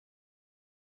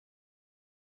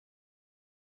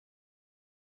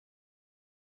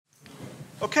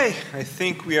Okay, I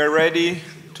think we are ready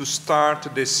to start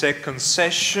the second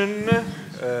session,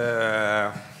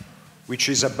 which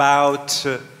is about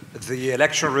the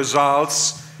election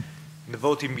results and the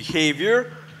voting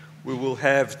behavior. We will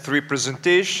have three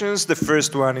presentations. The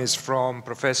first one is from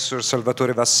Professor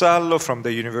Salvatore Vassallo from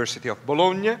the University of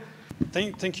Bologna.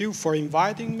 Thank you for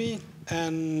inviting me.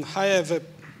 And I have a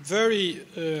very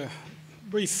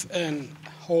brief and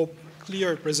hope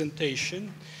clear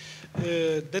presentation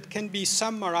that can be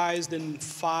summarized in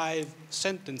 5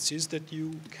 sentences that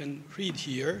you can read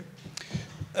here.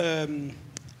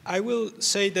 I will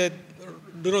say that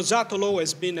the Rosato law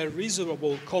has been a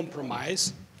reasonable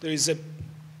compromise. There is a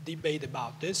debate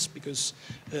about this because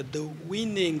the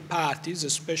winning parties,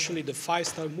 especially the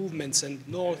five-star movements and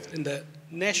North and the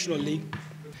National League,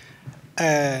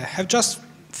 have just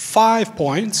 5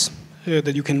 points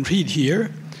that you can read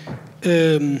here.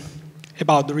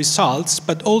 About the results,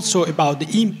 but also about the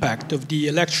impact of the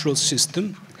electoral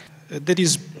system that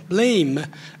is blamed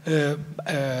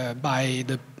by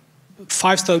the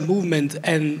five-star movement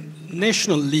and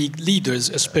National League leaders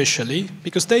especially,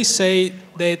 because they say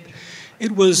that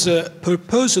it was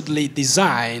purposely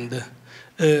designed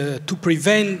to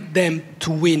prevent them to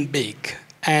win big,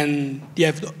 and they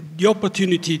have the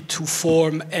opportunity to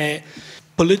form a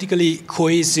politically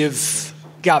cohesive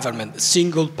government,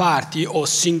 single party or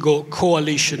single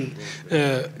coalition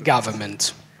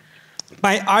government.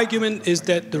 My argument is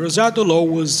that the Rosato law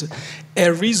was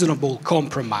a reasonable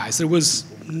compromise. There was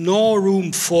no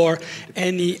room for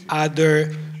any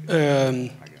other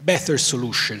better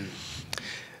solution.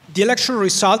 The electoral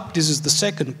result, this is the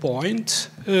second point,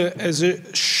 has a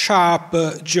sharp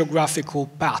geographical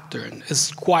pattern. It's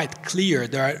quite clear.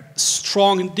 There are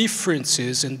strong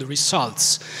differences in the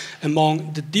results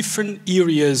among the different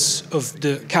areas of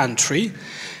the country.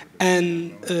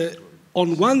 And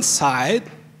on one side,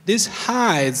 this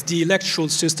hides the electoral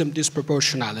system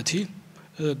disproportionality.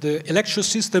 The electoral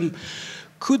system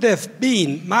could have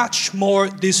been much more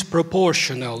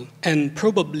disproportional and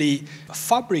probably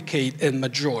fabricate a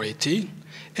majority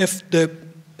if the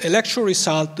electoral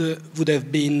result would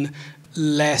have been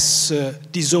less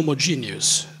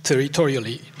dishomogeneous,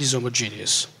 territorially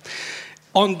dishomogeneous.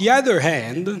 On the other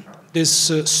hand,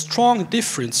 these strong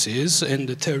differences in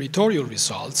the territorial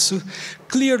results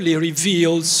clearly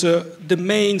reveals the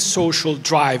main social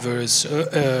drivers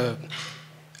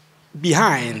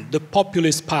behind the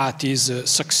populist party's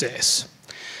success.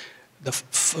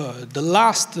 The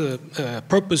last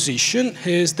proposition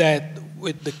is that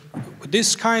with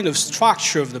this kind of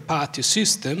structure of the party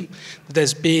system that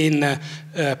has been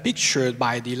pictured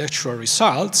by the electoral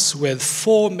results, with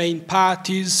 4 main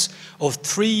parties of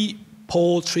 3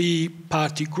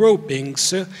 party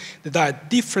groupings that are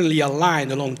differently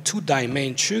aligned along 2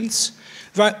 dimensions,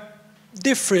 there are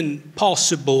different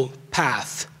possible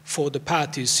paths for the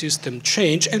party system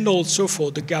change and also for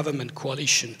the government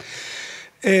coalition.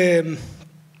 First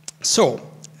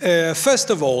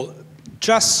of all,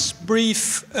 just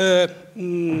brief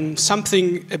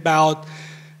something about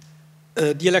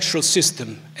the electoral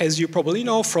system. As you probably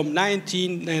know, from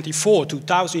 1994 to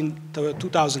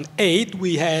 2008,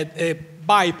 we had a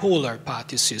bipolar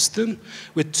party system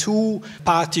with 2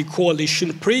 party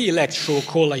coalition, pre-electoral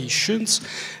coalitions,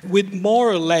 with more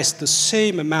or less the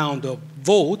same amount of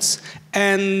votes,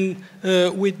 and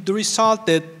with the result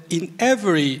that in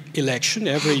every election,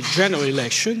 every general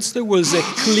elections, there was a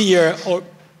clear or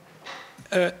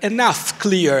enough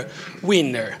clear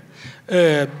winner.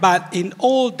 But in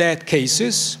all that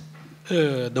cases,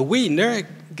 the winner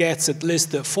gets at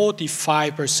least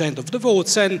 45% of the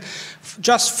votes, and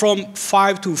just from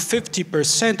 5 to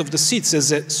 50% of the seats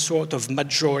as a sort of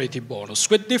majority bonus,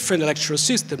 with different electoral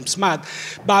systems. But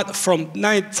from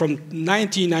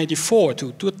 1994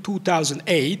 to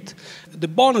 2008, the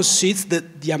bonus seats,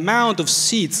 the amount of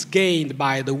seats gained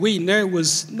by the winner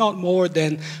was not more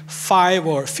than 5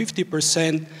 or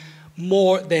 50%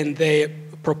 more than the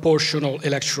proportional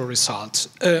electoral results.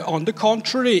 On the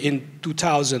contrary, in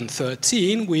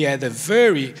 2013, we had a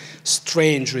very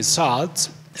strange result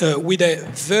with a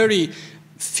very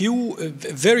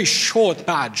short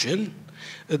margin.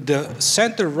 The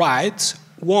center-right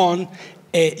won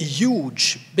a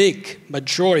huge, big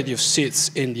majority of seats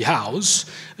in the House.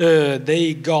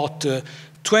 They got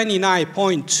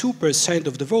 29.2%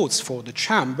 of the votes for the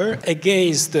chamber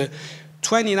against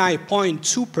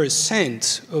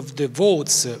 29.2% of the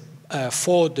votes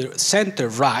for the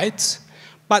center-right,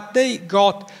 but they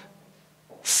got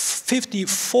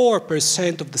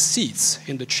 54% of the seats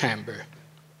in the chamber,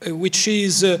 which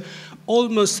is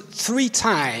almost 3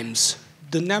 times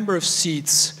the number of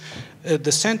seats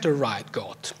the center-right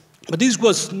got. But this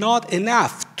was not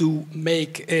enough to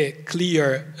make a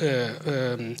clear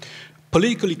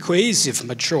politically cohesive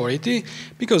majority,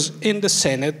 because in the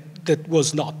Senate that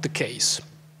was not the case.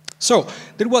 So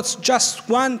there was just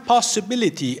one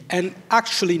possibility, and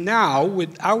actually now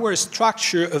with our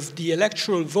structure of the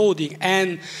electoral voting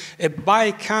and a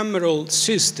bicameral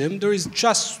system, there is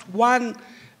just one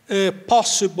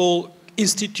possible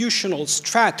institutional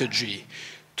strategy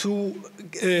to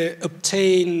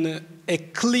obtain a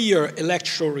clear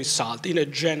electoral result in a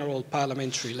general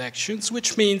parliamentary elections,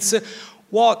 which means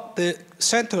what the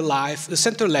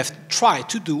center-left tried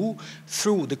to do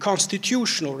through the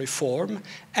constitutional reform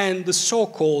and the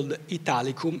so-called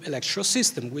Italicum electoral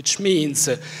system, which means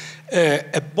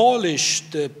abolish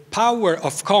the power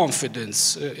of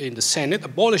confidence in the Senate,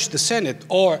 abolish the Senate,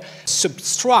 or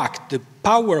subtract the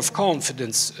power of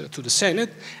confidence to the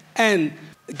Senate, and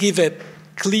give a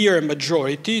clear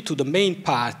majority to the main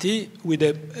party with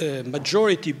a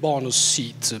majority bonus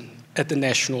seat at the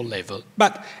national level.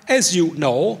 But as you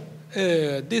know,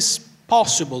 this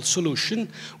possible solution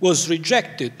was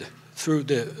rejected through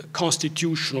the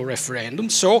constitutional referendum.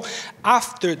 So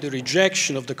after the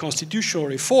rejection of the constitutional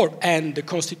reform and the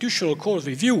constitutional court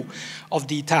review of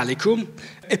the Italicum,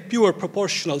 a pure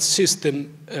proportional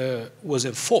system was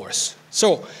enforced.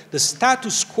 So the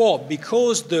status quo,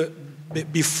 because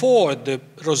before the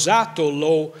Rosato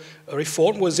law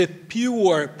reform, was a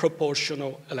pure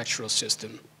proportional electoral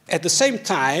system. At the same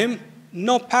time,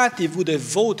 no party would have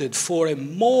voted for a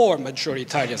more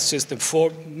majoritarian system for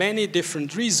many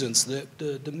different reasons.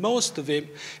 The most of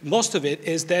it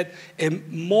is that a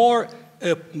more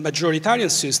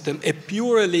majoritarian system, a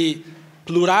purely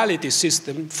plurality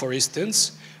system, for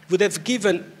instance, would have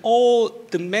given all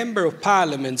the member of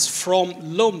parliaments from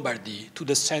Lombardy to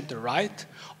the center-right,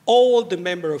 all the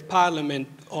member of parliament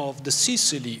of the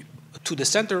Sicily to the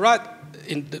center-right,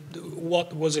 in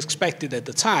what was expected at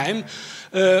the time,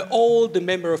 all the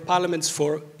member of parliaments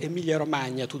for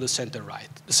Emilia-Romagna to the center-right,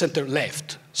 the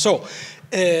center-left. So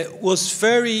it was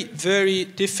very, very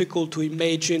difficult to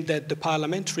imagine that the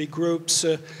parliamentary groups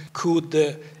could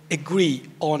agree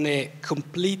on a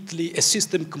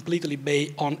system completely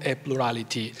based on a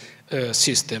plurality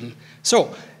system.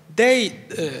 So they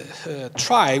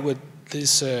try with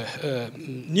this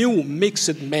new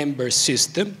mixed member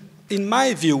system, in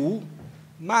my view,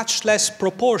 much less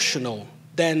proportional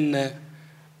than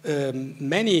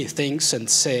many things and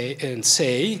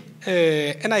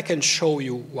I can show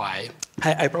you why.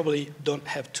 I probably don't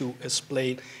have to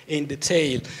explain in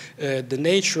detail the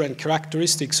nature and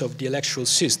characteristics of the electoral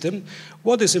system.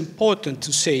 What is important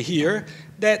to say here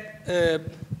that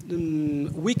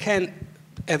we can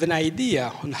have an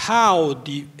idea on how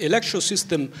the electoral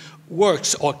system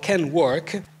works or can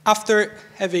work after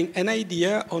having an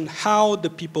idea on how the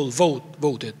people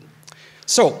voted.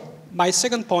 So, my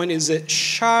second point is a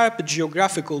sharp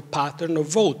geographical pattern of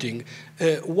voting.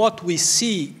 What we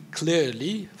see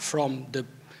clearly from the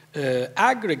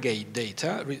aggregate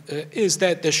data is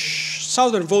that the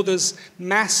southern voters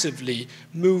massively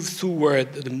move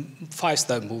toward the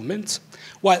five-star movement,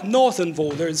 while northern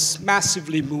voters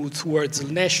massively move towards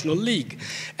the National League.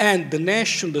 And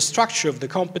the structure of the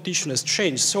competition has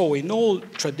changed, so in all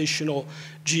traditional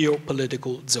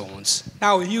geopolitical zones.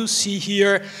 Now you see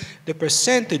here the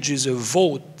percentages of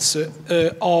votes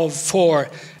for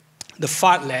the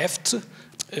far left,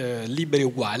 liberi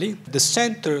uguali, the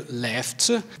center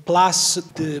left, plus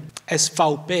the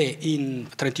SVP in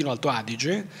Trentino Alto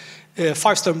Adige,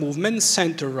 five-star movement,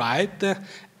 center right,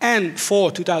 and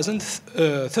for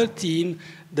 2013,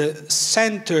 the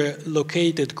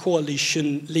center-located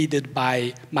coalition led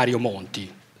by Mario Monti.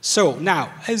 So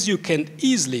now, as you can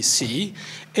easily see,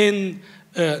 in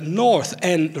north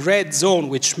and red zone,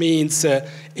 which means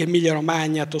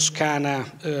Emilia-Romagna, Toscana,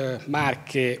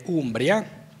 Marche, Umbria,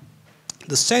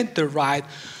 the center-right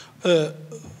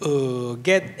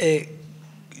get a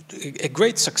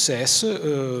great success,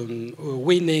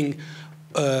 winning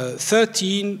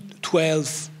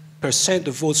 12%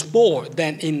 of votes more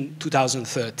than in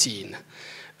 2013.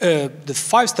 The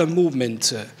five-star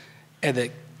movement had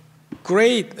a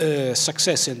great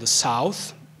success in the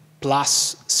south,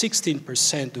 plus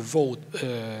 16% vote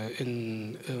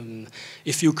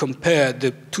if you compare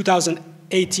the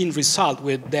 2018 result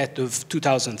with that of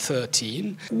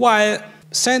 2013, while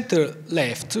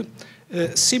center-left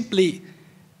simply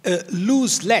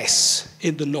lose less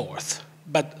in the north,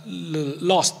 but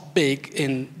lost big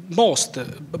in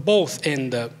both in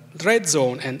the red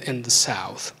zone and in the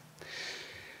south.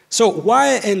 So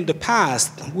while in the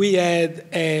past we had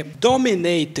a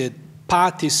dominated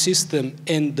party system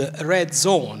in the red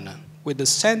zone with the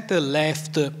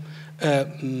center-left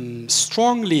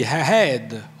strongly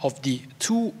ahead of the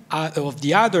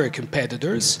other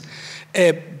competitors.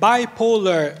 A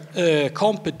bipolar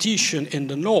competition in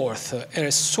the north, a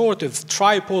sort of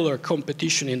tripolar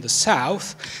competition in the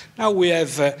south. Now we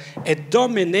have a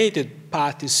dominated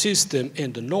party system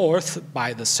in the north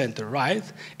by the center-right,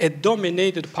 a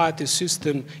dominated party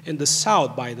system in the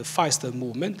south by the Feistel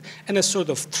movement, and a sort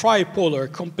of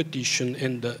tripolar competition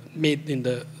in the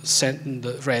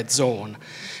red zone.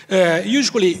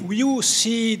 Usually you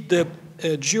see the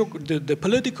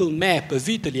political map of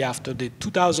Italy after the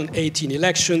 2018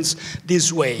 elections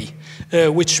this way,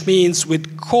 which means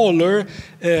with color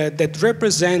that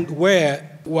represent where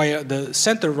the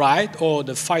center-right or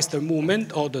the Feistel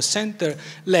movement or the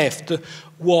center-left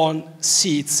won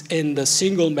seats in the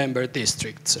single-member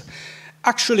districts.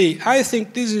 Actually, I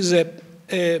think this is a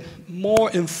more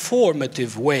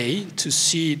informative way to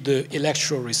see the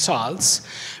electoral results,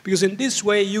 because in this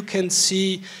way you can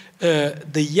see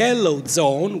the yellow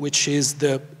zone, which is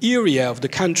the area of the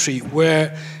country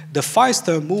where the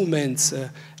Feistel movements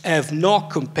have no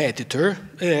competitor.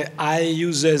 I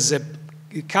use as a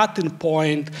cutting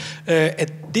point a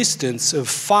distance of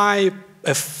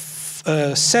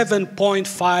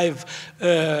 7.5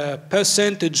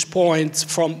 percentage points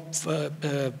from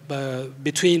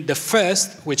between the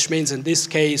first, which means in this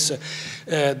case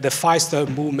the Feistel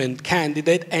movement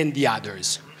candidate, and the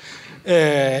others.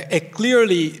 A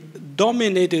clearly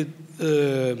dominated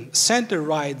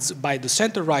center-right by the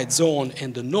center-right zone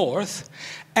in the north,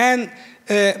 and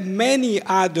many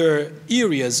other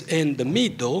areas in the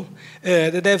middle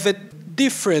that have a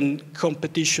different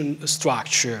competition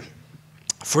structure.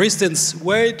 For instance,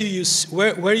 where you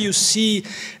see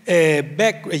a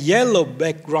yellow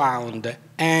background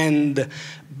and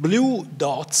blue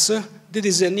dots, that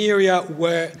is an area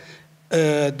where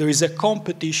there is a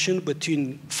competition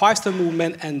between Feistel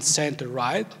movement and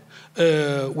center-right,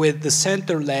 with the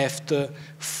center-left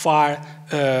far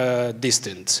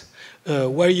distant.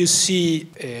 Where you see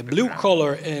a blue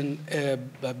color and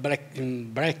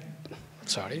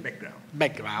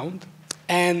background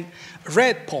and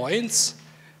red points,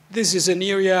 this is an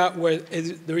area where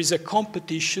there is a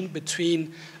competition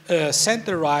between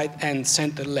center-right and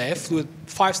center-left, with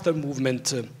Feistel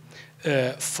movement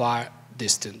far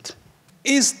distant.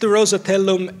 Is the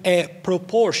Rosatellum a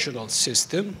proportional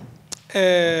system?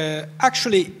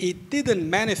 Actually, it didn't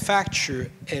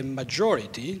manufacture a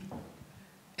majority.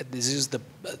 This is the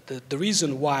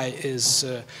reason why it is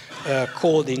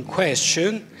called in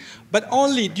question, but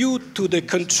only due to the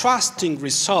contrasting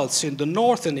results in the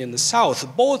north and in the south.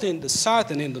 Both in the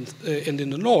south and in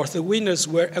the north, the winners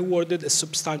were awarded a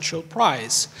substantial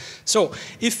prize. So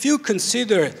if you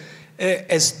consider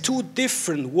as two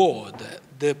different words,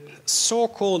 the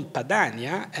so-called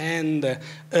Padania and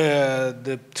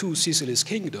the two Sicilies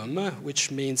kingdom,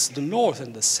 which means the north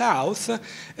and the south,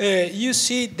 you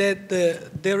see that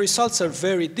the results are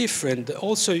very different.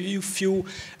 Also, if you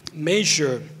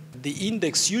measure the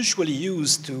index usually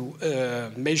used to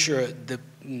measure the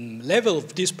level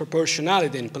of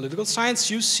disproportionality in political science,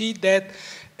 you see that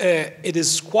it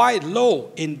is quite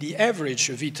low in the average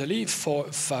of Italy, for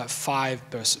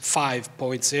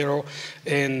 5.0,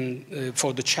 and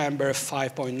for the chamber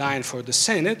 5.9 for the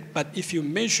Senate. But if you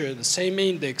measure the same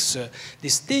index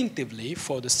distinctively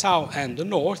for the south and the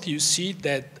north, you see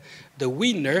that the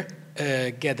winner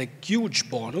get a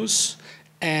huge bonus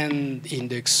and the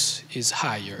index is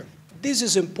higher. This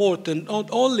is important not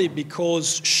only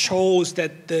because it shows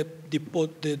that the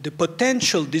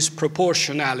potential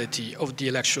disproportionality of the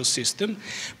electoral system,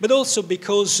 but also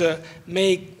because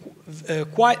make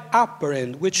quite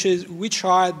apparent which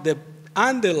are the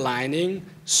underlying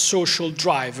social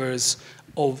drivers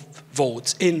of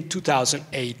votes in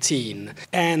 2018.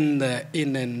 And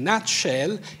in a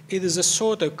nutshell, it is a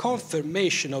sort of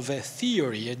confirmation of a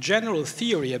theory, a general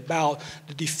theory about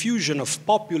the diffusion of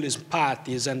populist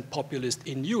parties and populists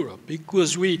in Europe,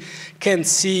 because we can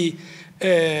see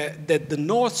that the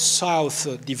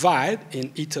north-south divide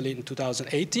in Italy in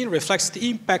 2018 reflects the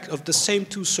impact of the same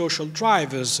two social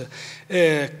drivers,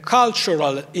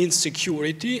 cultural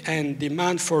insecurity and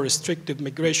demand for restrictive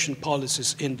migration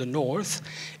policies in the north,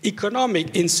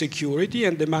 economic insecurity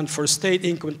and demand for state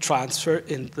income transfer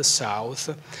in the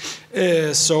south.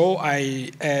 So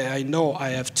I know I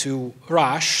have to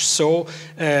rush, so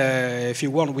if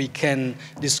you want we can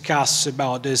discuss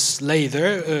about this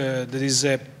later. There is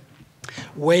a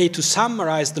way to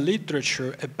summarize the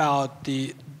literature about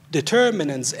the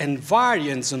determinants and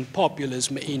variants in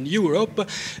populism in Europe.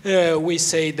 We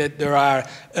say that there are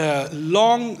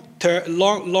long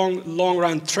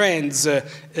long-run trends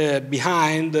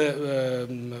behind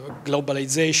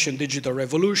globalization, digital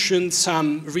revolution,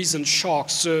 some recent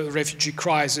shocks, refugee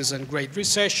crisis and Great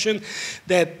Recession,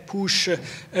 that push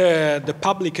the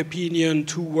public opinion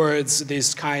towards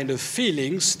this kind of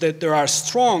feelings that there are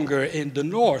stronger in the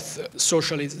north,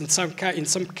 socially, in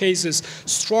some cases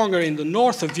stronger in the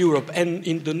north of Europe and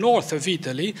in the north of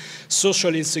Italy,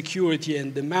 social insecurity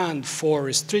and demand for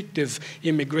restrictive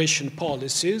immigration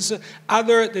policies,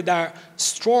 other that are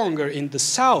stronger in the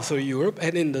south of Europe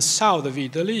and in the south of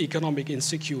Italy, economic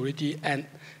insecurity and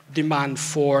demand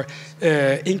for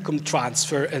income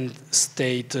transfer and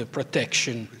state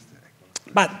protection.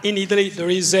 But in Italy, there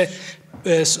is a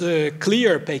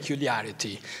clear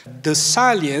peculiarity. The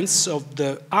salience of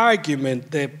the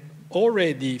argument that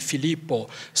already Filippo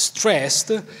stressed,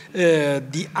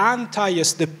 the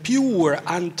pure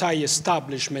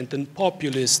anti-establishment and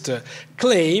populist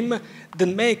claim that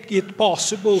make it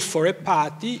possible for a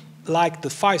party like the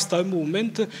Five-Star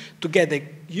Movement to get a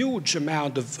huge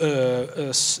amount of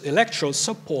electoral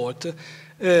support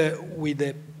with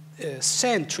a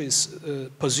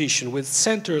centrist position, with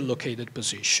center-located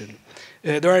position.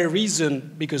 There are reasons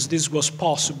because this was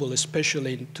possible,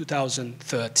 especially in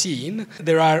 2013.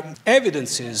 There are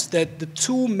evidences that the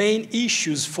two main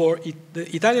issues for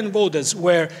the Italian voters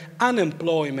were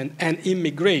unemployment and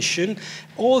immigration.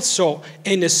 Also,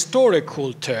 in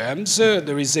historical terms,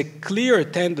 there is a clear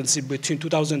tendency between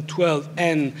 2012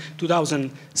 and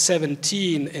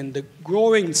 2017 in the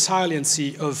growing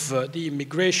saliency of the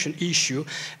immigration issue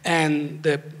and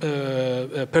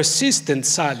the persistent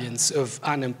salience of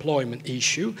unemployment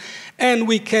issue. And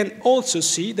we can also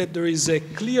see that there is a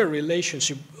clear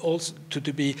relationship also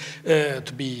to be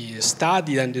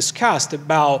studied and discussed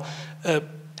about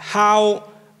how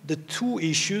the two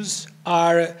issues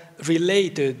are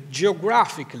related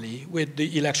geographically with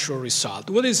the electoral result.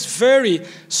 What is very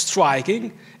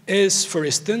striking is, for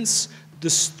instance, the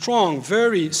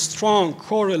very strong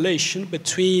correlation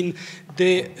between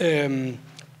the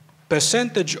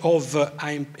percentage of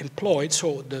employed,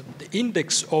 so the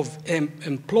index of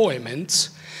employment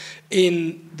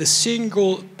in the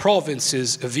single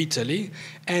provinces of Italy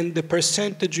and the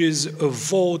percentages of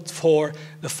vote for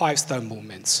the Five-Star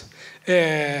movements.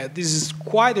 This is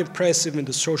quite impressive in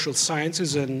the social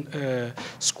sciences and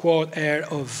squad error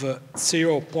of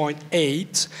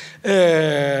 0.8.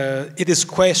 It is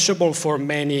questionable for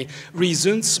many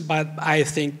reasons, but I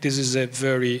think this is a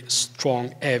very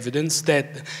strong evidence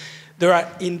that there are,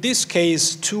 in this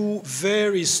case, two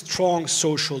very strong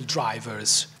social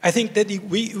drivers. I think that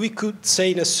we could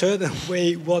say in a certain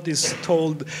way what is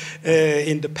told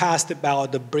in the past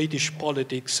about the British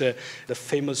politics, the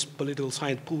famous political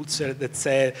science Pulitzer that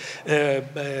said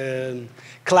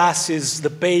class is the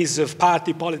base of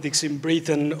party politics in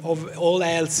Britain, all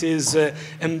else is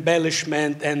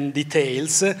embellishment and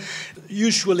details.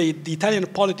 Usually the Italian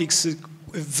politics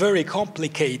very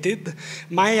complicated.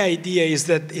 My idea is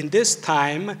that in this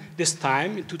time,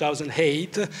 in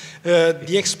 2008,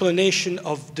 the explanation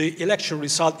of the election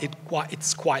result,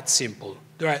 it's quite simple.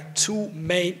 There are two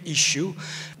main issues.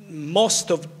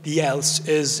 Most of the else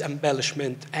is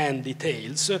embellishment and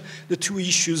details. The two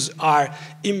issues are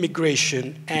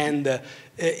immigration and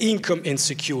income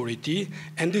insecurity,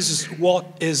 and this is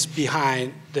what is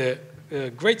behind the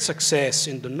great success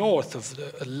in the north of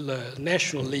the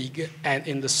National League and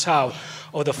in the south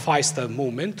of the Five-Star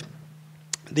movement.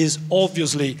 This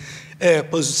obviously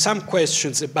poses some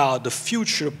questions about the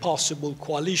future possible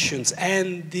coalitions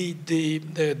and the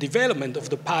development of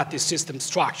the party system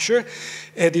structure.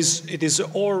 It is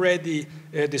already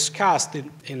discussed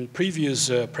in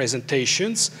previous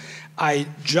presentations. I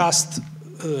just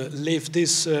leave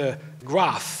this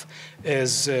graph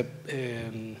as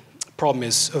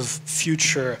promise of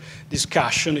future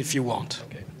discussion if you want.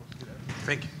 Okay.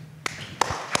 Thank you.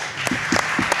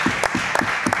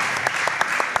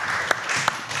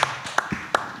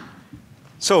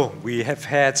 So we have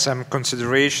had some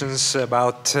considerations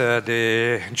about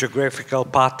the geographical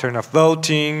pattern of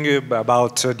voting,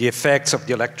 about the effects of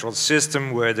the electoral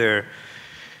system, whether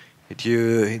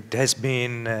it has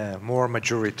been more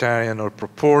majoritarian or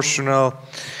proportional.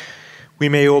 We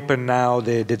may open now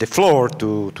the floor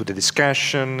to the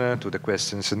discussion, to the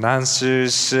questions and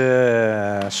answers.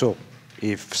 So,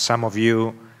 if some of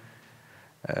you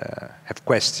have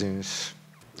questions.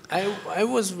 I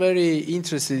was very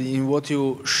interested in what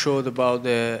you showed about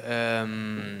the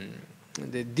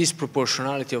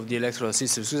disproportionality of the electoral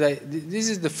system. Because this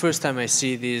is the first time I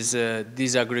see this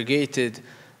disaggregated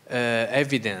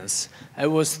evidence, I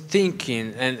was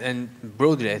thinking, and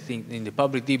broadly I think in the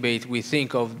public debate we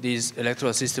think of this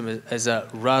electoral system as a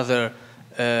rather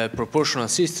proportional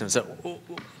system, so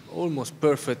almost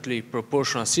perfectly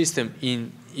proportional system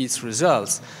in its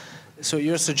results. So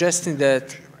you're suggesting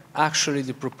that actually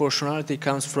the proportionality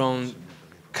comes from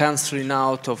cancelling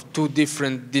out of two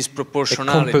different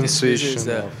disproportionalities. A compensation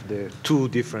of the two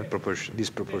different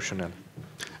disproportionalities.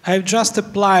 I've just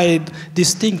applied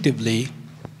distinctively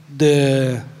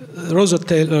the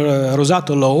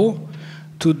Rosato law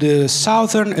to the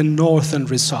southern and northern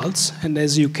results, and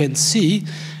as you can see,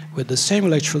 with the same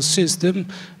electoral system,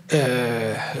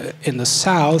 in the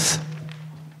south,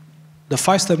 the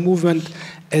Five-Star Movement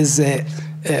has a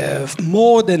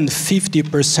more than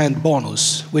 50%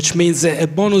 bonus, which means a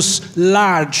bonus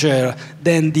larger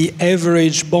than the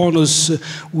average bonus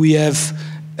we have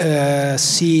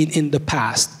seen in the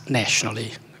past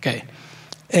nationally. Okay,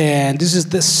 and this is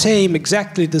the same,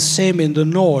 exactly the same in the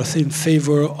north in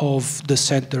favor of the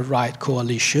center-right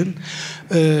coalition.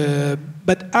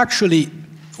 But actually,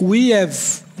 we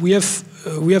have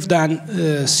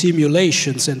done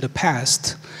simulations in the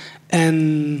past,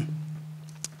 and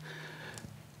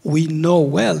we know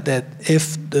well that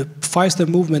if the Five-Star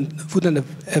Movement wouldn't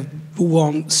have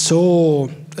won so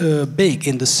big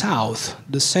in the south,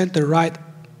 the center-right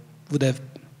would have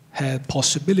had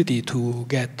possibility to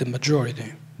get the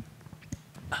majority.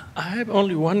 I have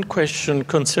only one question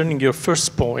concerning your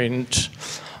first point.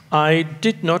 I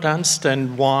did not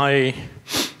understand why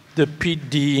the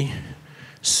PD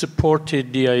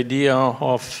supported the idea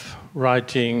of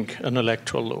writing an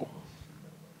electoral law.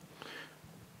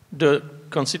 The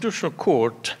Constitutional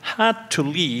Court had to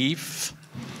leave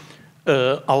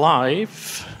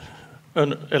alive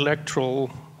an electoral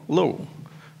law.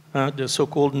 The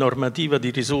so-called normativa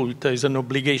di risulta is an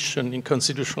obligation in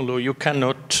constitutional law. You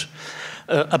cannot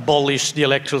abolish the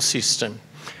electoral system.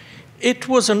 It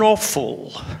was an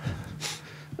awful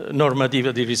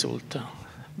normativa di risulta,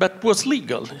 but was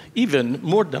legal, even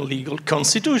more than legal,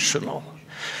 constitutional.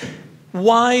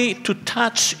 Why to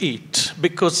touch it?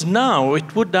 Because now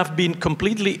it would have been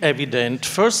completely evident,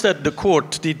 first, that the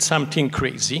court did something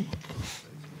crazy.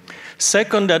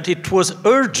 Second, that it was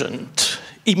urgent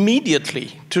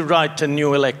immediately to write a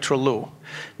new electoral law.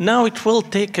 Now it will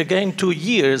take again 2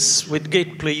 years with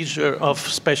great pleasure of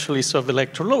specialists of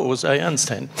electoral laws, I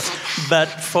understand,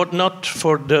 but not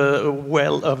for the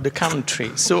well of the country.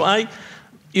 So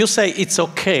you say it's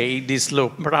okay, this law,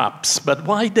 perhaps, but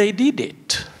why they did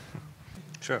it?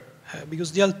 Sure.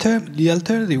 Because the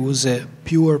alternative was a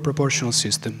pure proportional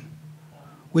system,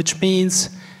 which means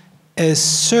a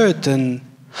certainly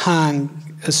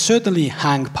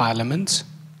hung parliament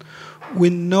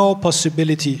with no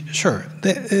possibility. Sure.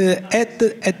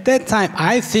 At that time,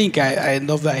 I think, I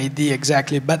know the idea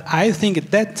exactly, but I think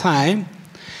at that time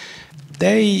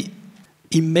they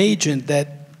imagined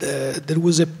that there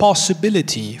was a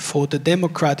possibility for the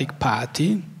Democratic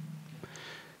Party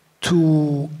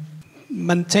to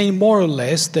maintain more or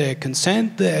less the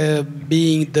consent,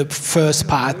 being the first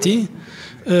party,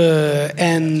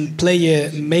 and play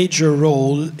a major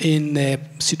role in a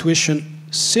situation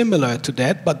similar to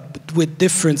that, but with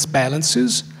different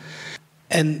balances,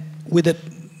 and with a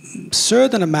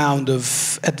certain amount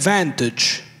of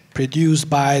advantage produced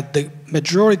by the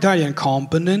majoritarian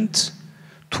component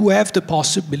to have the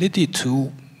possibility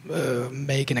to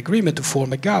make an agreement to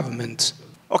form a government.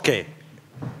 Okay.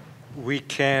 We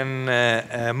can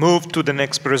move to the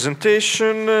next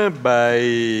presentation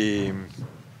by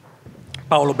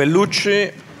Paolo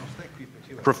Bellucci,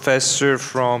 professor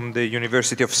from the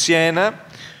University of Siena.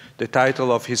 The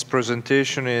title of his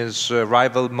presentation is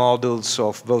Rival Models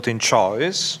of Voting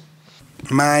Choice.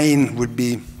 Mine would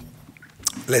be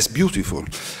less beautiful.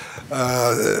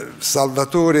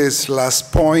 Salvatore's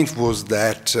last point was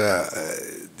that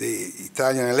the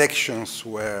Italian elections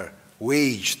were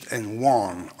waged and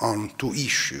won on two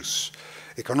issues: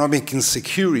 economic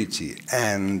insecurity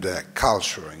and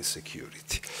cultural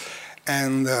insecurity.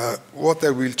 And what I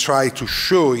will try to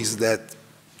show is that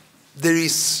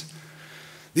this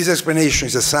explanation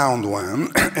is a sound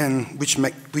one, and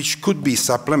which could be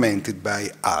supplemented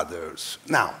by others.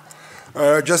 Now,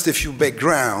 just a few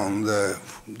background.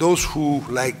 Those who,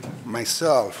 like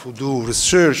myself, who do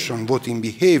research on voting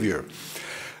behavior,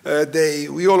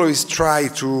 we always try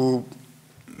to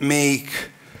make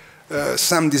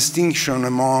some distinction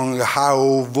among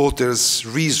how voters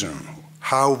reason,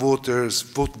 how voters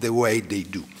vote the way they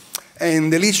do. And in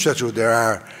the literature, there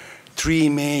are three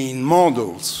main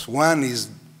models. One is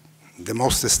the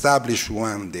most established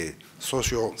one, the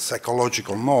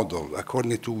socio-psychological model,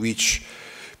 according to which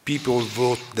People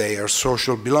vote their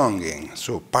social belonging.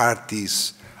 So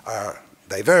parties are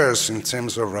diverse in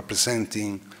terms of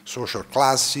representing social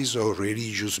classes or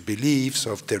religious beliefs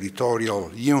of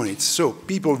territorial units. So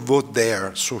people vote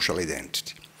their social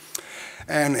identity.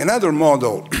 And another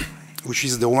model, which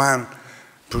is the one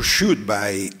pursued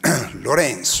by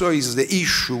Lorenzo, is the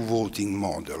issue voting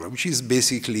model, which is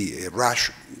basically a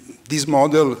this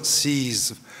model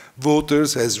sees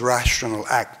voters as rational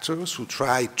actors who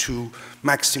try to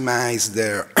maximize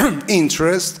their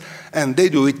interest, and they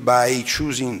do it by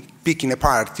picking a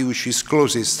party which is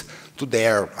closest to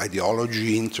their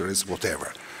ideology, interest,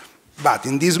 whatever. But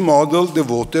in this model, the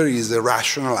voter is a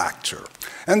rational actor.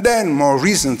 And then more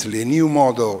recently, a new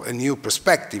model, a new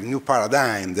perspective, a new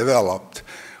paradigm developed,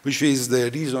 which is the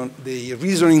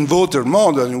reasoning voter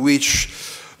model, in which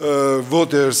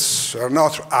voters are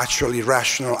not actually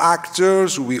rational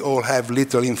actors. We all have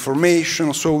little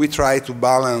information, so we try to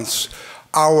balance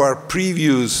our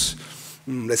previous,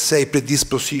 let's say,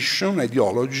 predisposition,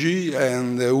 ideology,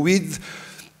 and with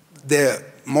the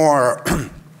more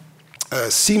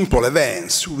simple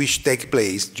events which take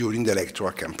place during the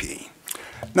electoral campaign.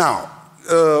 Now,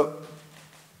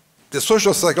 the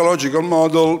social psychological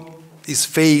model is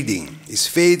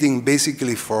fading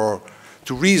basically for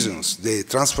two reasons: the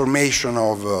transformation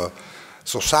of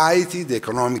society, the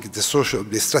economic, the social,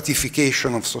 the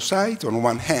stratification of society on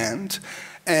one hand,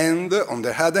 and on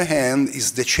the other hand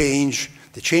is the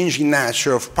changing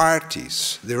nature of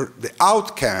parties. The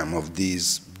outcome of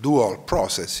these dual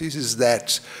processes is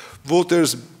that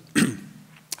voters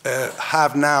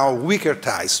have now weaker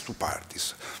ties to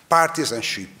parties.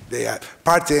 Partisanship,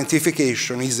 party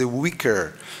identification is a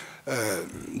weaker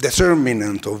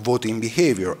determinant of voting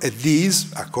behavior. And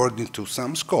these, according to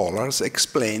some scholars,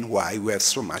 explain why we have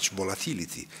so much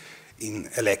volatility in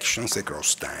elections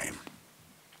across time.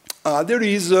 There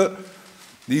is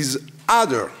this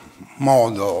other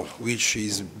model which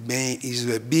is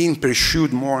being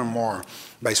pursued more and more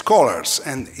by scholars,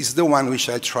 and is the one which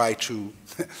I try to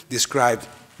describe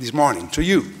this morning to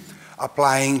you,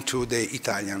 applying to the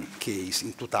Italian case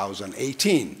in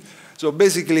 2018. So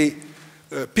basically,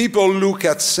 people look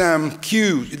at some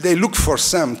cues, they look for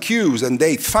some cues, and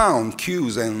they found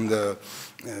cues and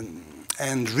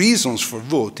reasons for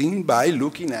voting by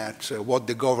looking at what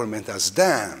the government has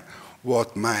done,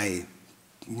 what my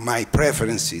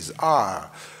preferences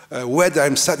are, whether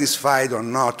I'm satisfied or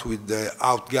not with the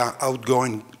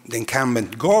outgoing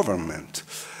incumbent government,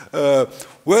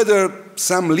 whether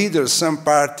some leaders, some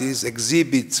parties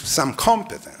exhibit some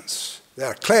competence. They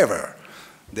are clever.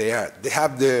 They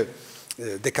have the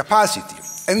capacity.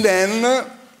 And then,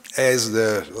 as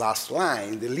the last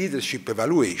line, the leadership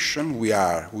evaluation, we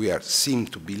seem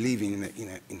to be living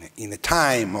in a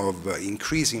time of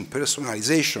increasing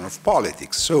personalization of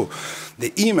politics. So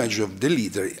the image of the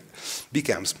leader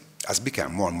has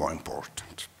become more and more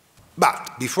important.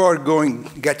 But before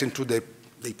getting to the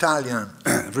Italian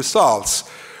results,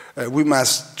 we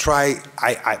must try,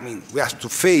 we have to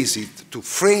face it, to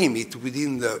frame it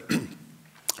within the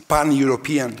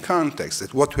pan-European context,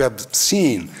 that what we have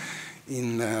seen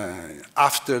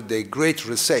after the Great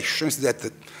Recession is that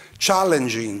the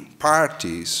challenging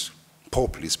parties,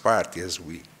 populist parties as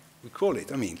we call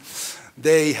it,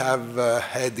 they have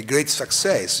had great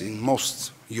success in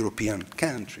most European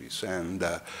countries. And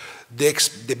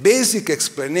the basic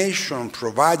explanation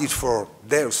provided for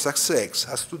their success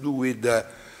has to do with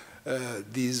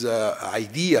this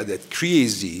idea that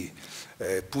Creasy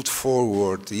put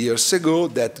forward years ago,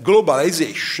 that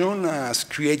globalization has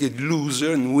created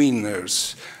losers and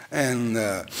winners. And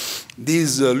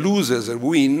these losers and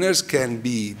winners can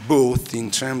be both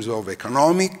in terms of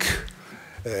economic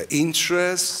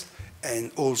interests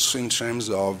and also in terms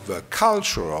of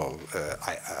cultural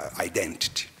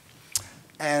identity.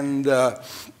 And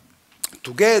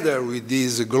together with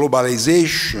this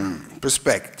globalization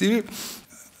perspective,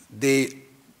 the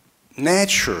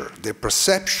nature, the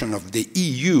perception of the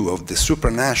EU, of the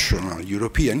supranational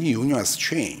European Union, has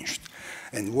changed.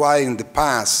 And while in the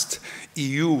past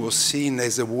EU was seen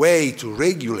as a way to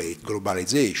regulate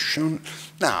globalization,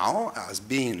 now has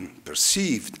been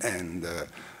perceived, and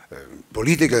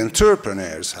political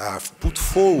entrepreneurs have put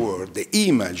forward the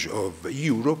image of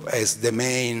Europe as the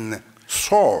main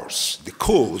source, the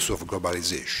cause of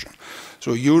globalization.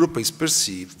 So Europe is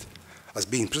perceived, has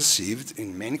been perceived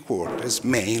in many quarters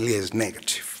mainly as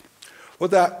negative.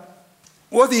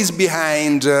 What is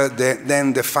behind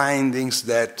then the findings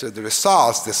that the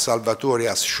results that Salvatore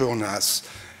has shown us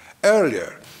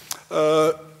earlier?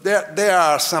 There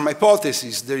are some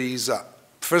hypotheses. There is,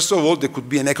 first of all, there could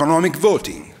be an economic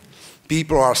voting.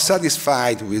 People are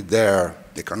satisfied with their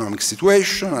the economic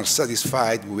situation, are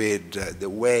satisfied with the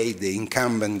way the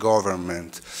incumbent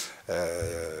government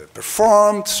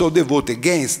performed, so they vote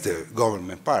against the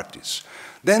government parties.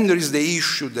 Then there is the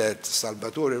issue that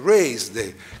Salvatore raised,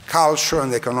 the cultural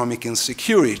and economic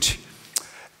insecurity.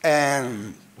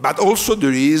 But also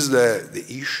there is the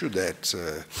issue that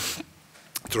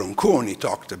Tronconi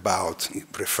talked about,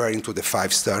 referring to the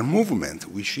five-star movement,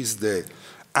 which is the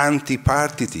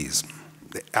anti-partitism,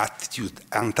 the attitude,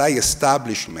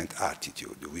 anti-establishment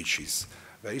attitude, which is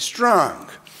very strong.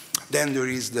 Then there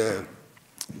is the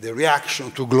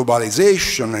reaction to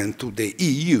globalization and to the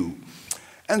EU.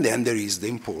 And then there is the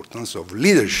importance of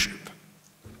leadership.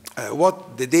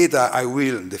 What the data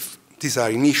these are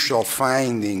initial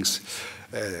findings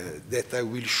that I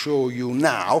will show you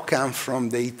now, come from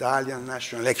the Italian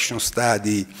National Election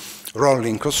Study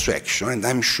rolling cross-section, and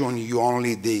I'm showing you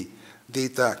only the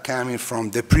data coming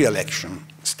from the pre-election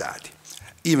study,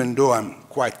 even though I'm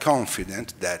quite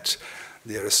confident that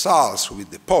the results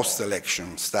with the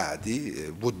post-election study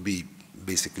would be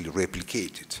basically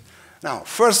replicated. Now,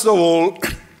 first of all,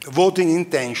 voting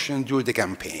intention during the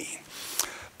campaign.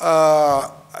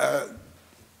 A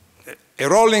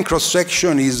rolling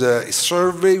cross-section is a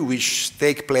survey which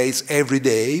takes place every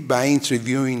day by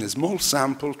interviewing a small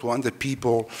sample, 200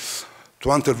 people,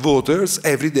 200 voters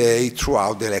every day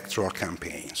throughout the electoral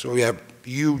campaign. So we have a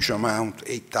huge amount,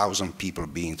 8,000 people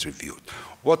being interviewed.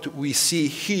 What we see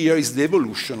here is the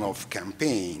evolution of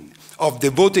campaign, of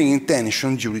the voting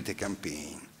intention during the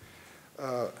campaign.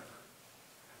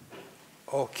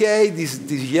 Okay, this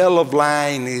yellow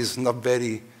line is not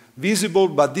very visible,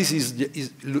 but this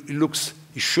it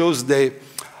shows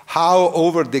how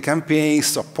over the campaign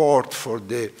support for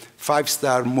the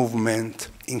five-star movement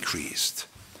increased.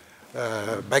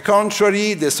 By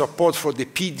contrary, the support for the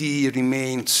PD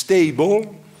remained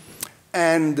stable,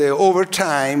 and over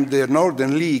time, the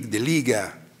Northern League,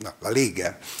 La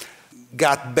Lega,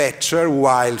 got better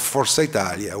while Forza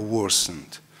Italia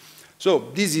worsened.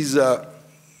 So this is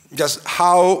just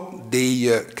how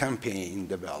the campaign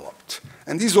developed.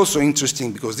 And this is also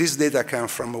interesting because this data come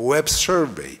from a web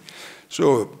survey.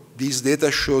 So these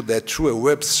data show that through a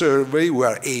web survey we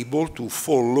are able to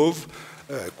follow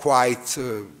quite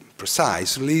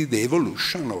precisely the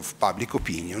evolution of public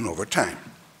opinion over time.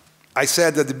 I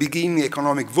said at the beginning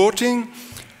economic voting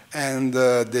and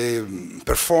the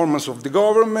performance of the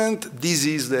government.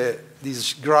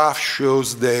 This graph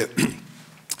shows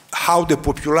how the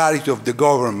popularity of the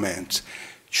government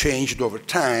changed over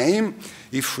time.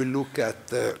 If we look at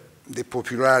the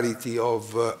popularity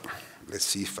of, let's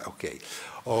see if, okay,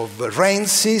 of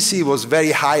Renzi, it was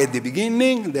very high at the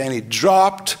beginning, then it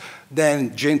dropped,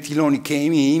 then Gentiloni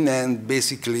came in, and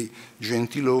basically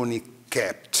Gentiloni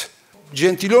kept.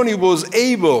 Gentiloni was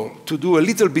able to do a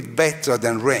little bit better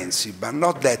than Renzi, but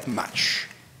not that much.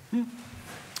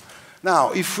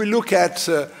 Now, if we look at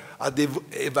the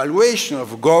evaluation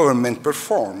of government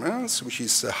performance, which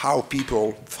is how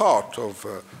people thought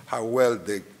of how well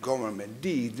the government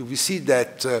did, we see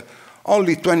that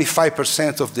only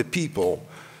 25% of the people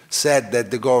said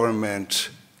that the government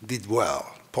did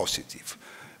well, positive.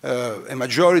 A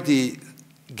majority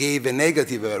gave a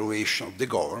negative evaluation of the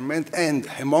government, and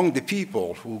among the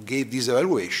people who gave this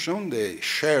evaluation, the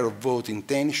share of vote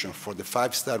intention for the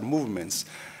five-star movements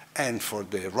and for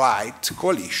the right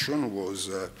coalition was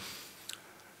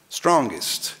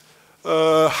strongest.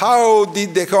 How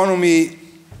did the economy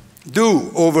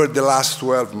do over the last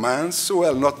 12 months?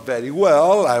 Well, not very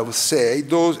well, I would say.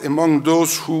 Among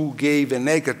those who gave a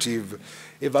negative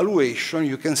evaluation,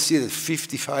 you can see that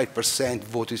 55%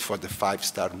 voted for the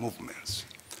five-star movements.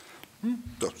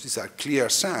 These are clear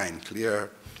signs,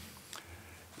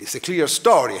 it's a clear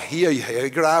story. Here you have a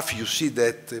graph, you see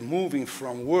that moving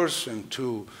from worsen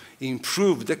to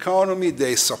improved economy,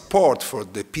 the support for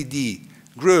the PD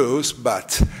grows,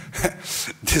 but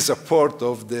the support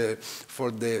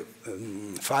for the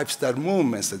five-star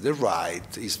movements at the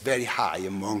right is very high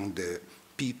among the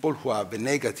people who have a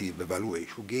negative evaluation,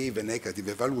 who gave a negative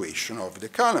evaluation of the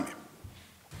economy.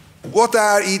 What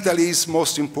are Italy's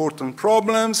most important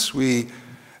problems?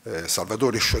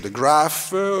 Salvatore showed a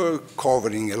graph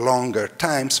covering a longer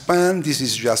time span. This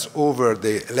is just over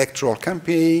the electoral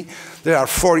campaign. There are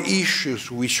 4 issues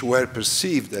which were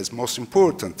perceived as most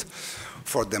important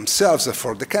for themselves and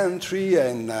for the country,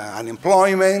 and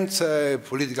unemployment,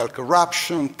 political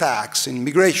corruption, tax,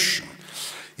 immigration.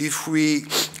 If we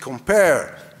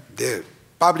compare the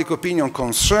public opinion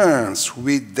concerns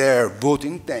with their vote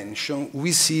intention,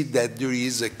 we see that there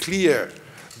is a clear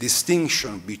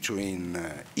distinction between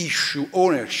issue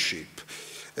ownership.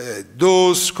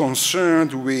 Those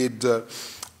concerned with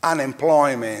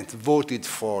unemployment voted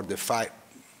for the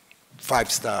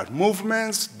five-star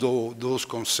movements, though those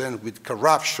concerned with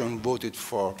corruption voted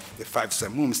for the five-star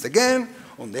movements again.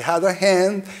 On the other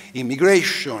hand,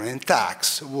 immigration and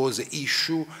tax was an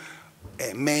issue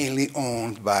mainly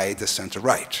owned by the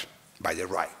center-right, by the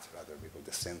right, rather, because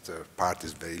the center part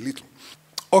is very little.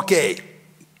 Okay,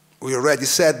 we already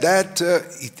said that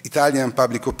Italian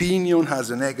public opinion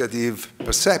has a negative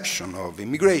perception of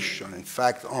immigration. In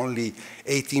fact, only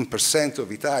 18%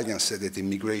 of Italians said that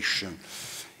immigration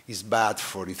is bad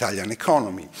for the Italian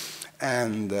economy.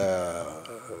 And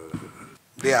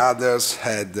the others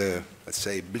had, let's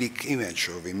say, bleak image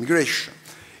of immigration.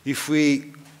 If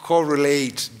we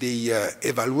correlate the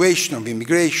evaluation of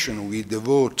immigration with the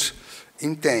vote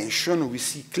intention, we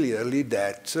see clearly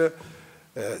that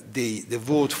the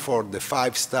vote for the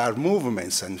five-star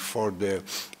movements and for the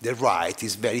right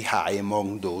is very high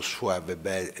among those who have a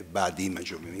bad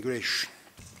image of immigration.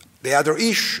 The other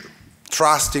issue,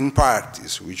 trust in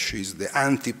parties, which is the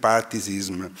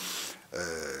anti-partisanism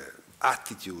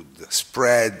attitude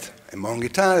spread among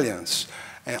Italians,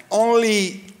 and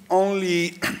only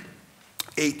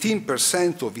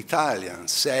 18% of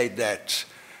Italians say that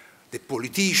the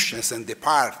politicians and the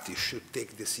party should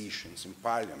take decisions in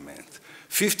parliament.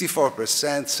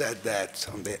 54% said that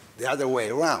on the other way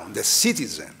around, the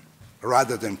citizen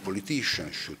rather than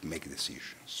politicians should make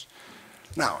decisions.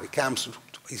 Now, it comes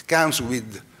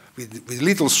with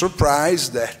little surprise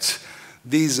that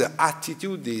this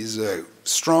attitude is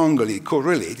strongly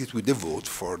correlated with the vote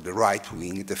for the right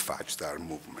wing, the five-star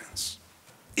movements.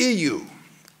 EU.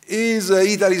 Is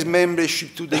Italy's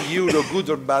membership to the euro good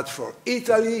or bad for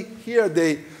Italy? Here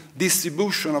the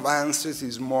distribution of answers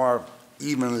is more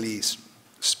evenly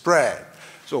spread.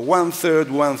 So one-third,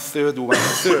 one-third,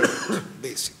 one-third,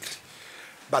 basically.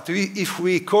 But if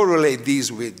we correlate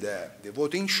this with the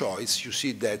voting choice, you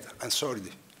see that, I'm sorry,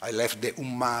 I left the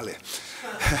male.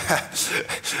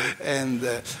 And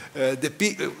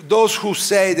those who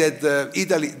say that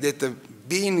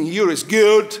being in euro is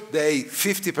good,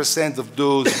 50% of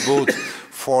those vote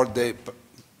for the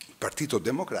Partito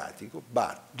Democratico,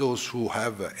 but those who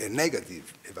have a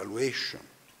negative evaluation,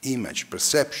 image,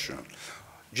 perception,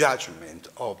 judgment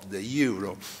of the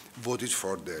euro voted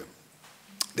for the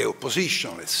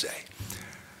opposition, let's say.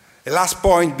 A last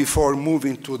point before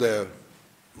moving to the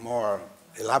more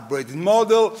elaborated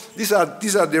model. These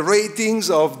are the ratings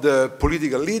of the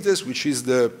political leaders, which is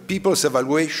the people's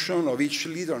evaluation of each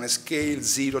leader on a scale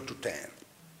 0 to 10.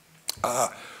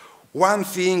 One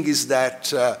thing is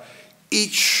that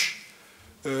each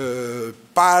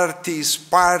party's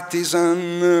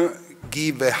partisan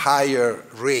give a higher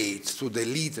rate to the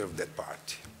leader of that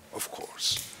party, of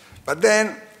course. But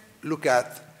then look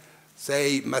at,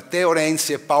 say, Matteo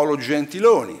Renzi and Paolo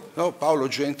Gentiloni. No, Paolo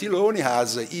Gentiloni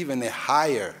has even a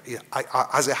higher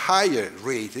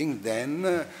rating than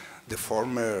the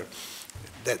former,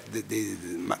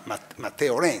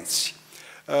 Matteo Renzi.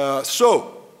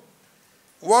 So,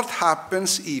 what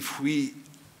happens if we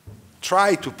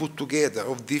try to put together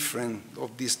of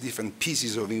these different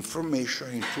pieces of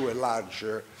information into a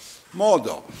larger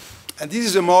model? And this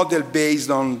is a model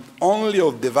based on only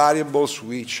of the variables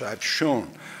which I've shown,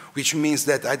 which means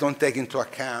that I don't take into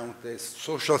account the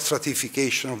social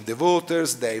stratification of the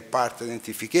voters, their party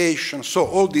identification, so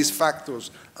all these factors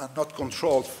are not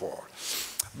controlled for.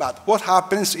 But what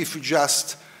happens if you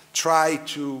just try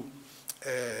to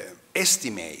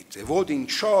estimate a voting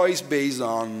choice based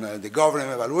on the government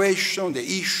evaluation, the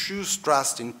issues,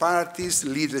 trust in parties,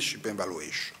 leadership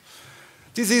evaluation?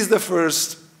 This is the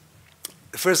first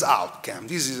outcome.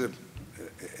 This is a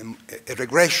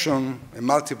regression, a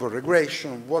multiple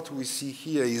regression. What we see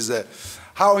here is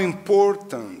how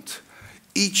important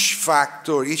each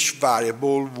factor, each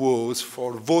variable was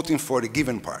for voting for a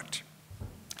given party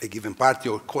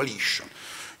or coalition.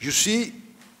 You see,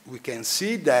 we can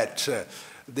see that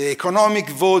the economic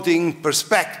voting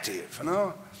perspective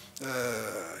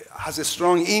has a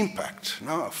strong impact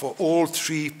for all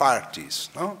three parties.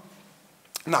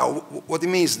 Now, what it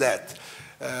means that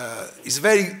it's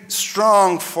very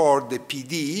strong for the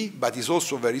PD, but it's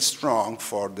also very strong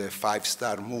for the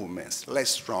five-star movements,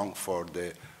 less strong for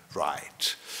the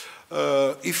right.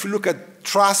 If you look at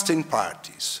trust in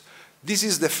parties, this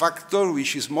is the factor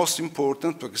which is most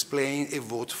important to explain a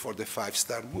vote for the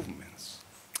five-star movements.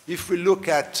 If we look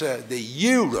at the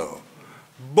euro,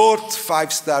 both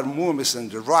five-star movements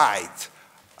and the right,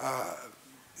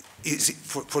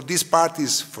 for these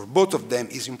parties, for both of them,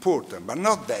 is important, but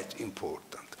not that important.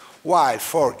 While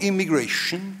for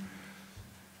immigration,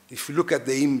 if you look at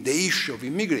the issue of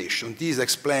immigration, this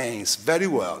explains very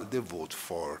well the vote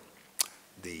for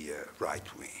the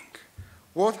right wing.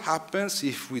 What happens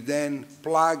if we then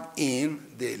plug in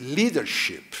the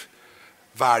leadership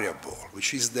variable,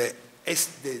 which is the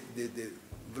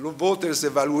voters'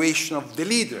 evaluation of the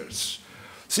leaders?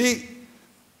 See,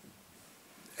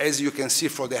 as you can see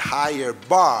for the higher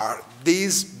bar, the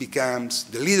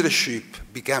leadership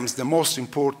becomes the most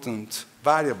important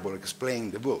variable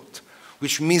explaining the vote,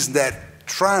 which means that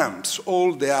trumps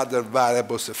all the other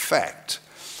variables' effect.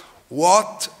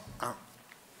 What,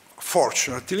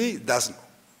 fortunately,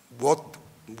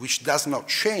 which does not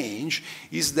change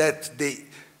is that the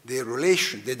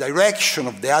direction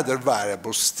of the other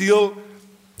variables still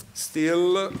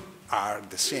are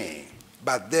the same,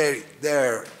 but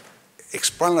their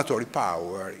explanatory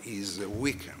power is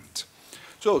weakened.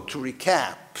 So to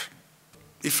recap,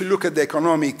 if you look at the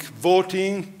economic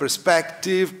voting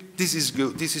perspective, this is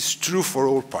good. This is true for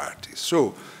all parties.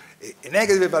 So a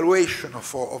negative evaluation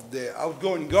of the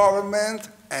outgoing government,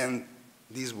 and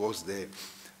this was the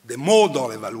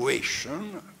modal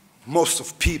evaluation, most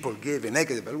of people gave a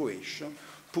negative evaluation,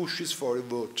 pushes for a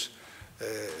vote,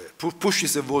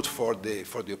 pushes a vote for the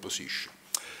opposition.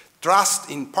 Trust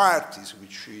in parties,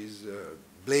 which is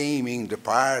blaming the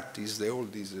parties, all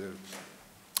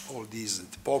these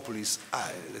populist,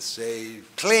 let's say,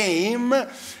 claim,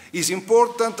 is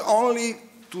important only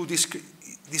to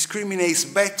discriminate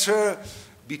better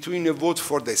between a vote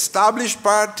for the established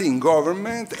party in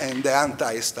government and the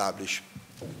anti-established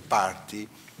party,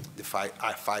 the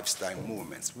five-star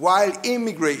movements. While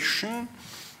immigration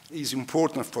is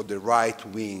important for the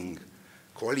right-wing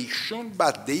coalition,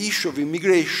 but the issue of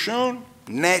immigration,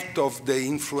 net of the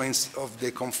influence of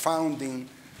the confounding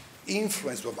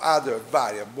influence of other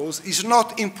variables, is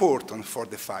not important for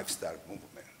the five-star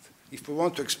movement. If we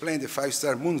want to explain the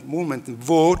five-star movement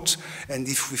vote, and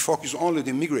if we focus only on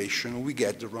immigration, we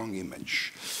get the wrong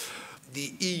image.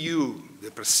 The EU,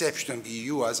 the perception of the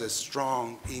EU has a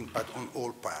strong impact on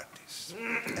all parties.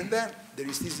 And then there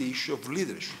is this issue of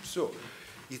leadership. So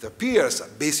it appears,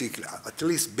 basically, at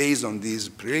least based on this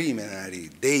preliminary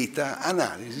data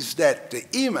analysis, that the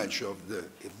image of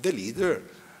the leader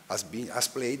has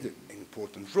played an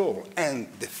important role. And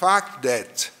the fact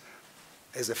that,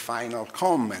 as a final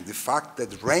comment, the fact that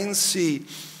Renzi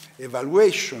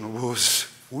evaluation was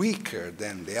weaker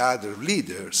than the other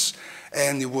leaders,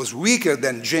 and it was weaker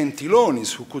than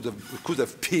Gentiloni's, who could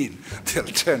have been the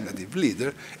alternative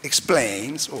leader,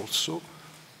 explains also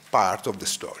part of the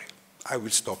story. I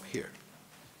will stop here.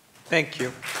 Thank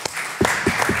you.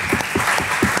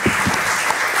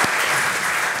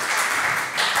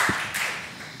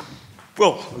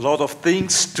 Well, a lot of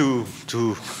things to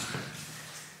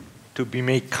be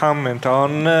made comment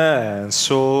on, and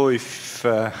so if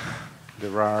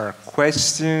there are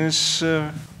questions.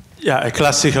 Yeah, a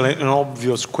classical and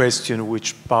obvious question,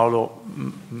 which Paolo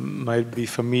might be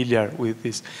familiar with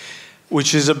this,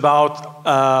 which is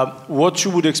about what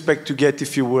you would expect to get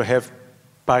if you would have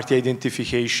party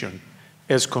identification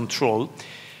as control.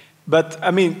 But, I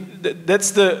mean,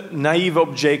 that's the naive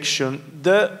objection.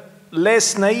 The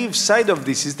less naive side of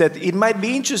this is that it might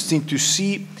be interesting to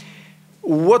see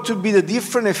what would be the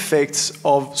different effects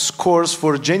of scores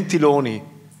for Gentiloni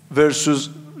versus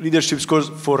leadership scores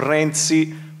for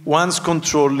Renzi once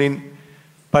controlling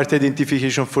party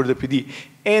identification for the PD.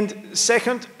 And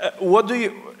second,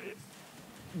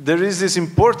 there is this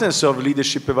importance of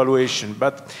leadership evaluation,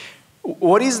 but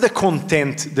what is the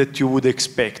content that you would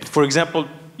expect? For example,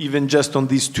 even just on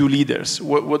these two leaders,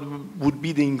 what would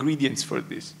be the ingredients for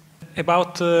this?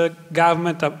 About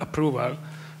government approval,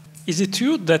 is it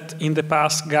true that in the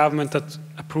past government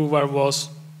approval was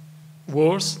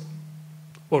worse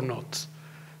or not?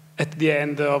 At the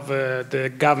end of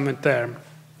the government term,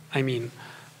 I mean,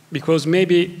 because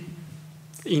maybe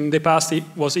in the past it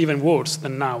was even worse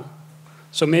than now.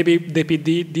 So maybe the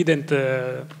PD didn't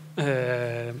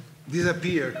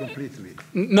disappear completely.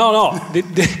 No.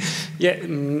 Yeah,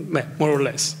 more or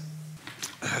less.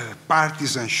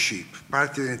 Partisanship,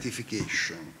 party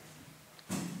identification.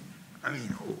 I mean,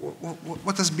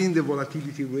 what has been the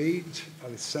volatility rate,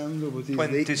 Alessandro? What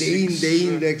is the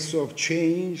index of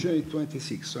change?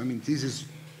 26. So, I mean, this is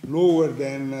lower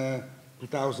than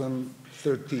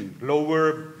 2013.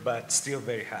 Lower, but still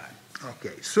very high.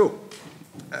 Okay, so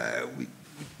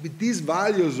with these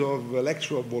values of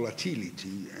electoral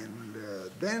volatility, and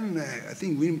then I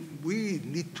think we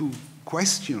need to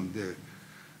question the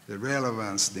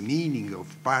relevance, the meaning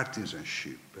of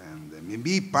partisanship. And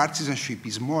maybe partisanship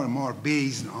is more and more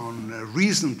based on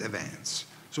recent events.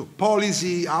 So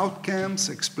policy outcomes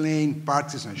explain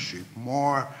partisanship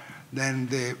more than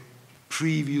the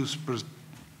previous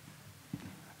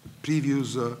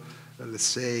let's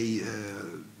say,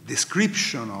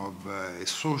 description of a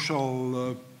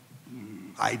social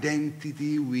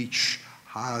identity which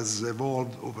has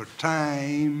evolved over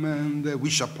time and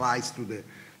which applies to the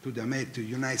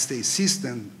United States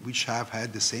system, which have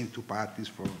had the same two parties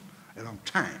for a long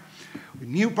time. With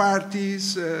new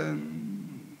parties,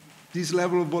 this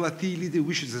level of volatility,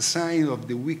 which is a sign of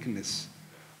the weakness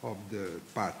of the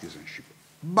partisanship.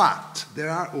 But there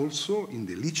are also in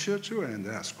the literature, and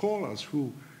there are scholars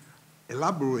who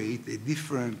elaborate a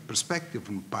different perspective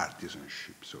on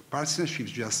partisanship. So partisanship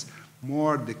is just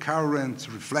more the current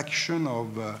reflection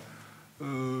of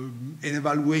an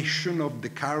evaluation of the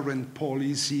current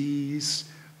policies,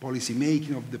 policy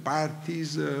making of the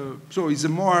parties. So it's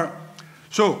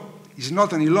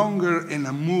not any longer an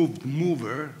unmoved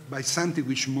mover, but something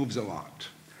which moves a lot.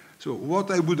 So what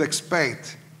I would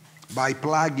expect by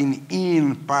plugging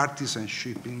in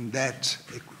partisanship in that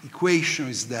equation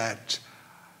is that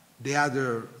the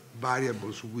other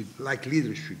variables, like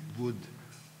leadership, would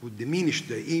diminish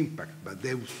their impact, but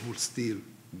they would still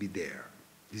be there.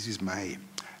 This is my...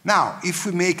 Now, if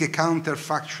we make a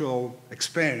counterfactual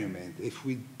experiment, if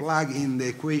we plug in the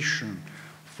equation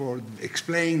for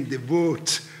explain the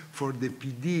vote for the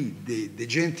PD, the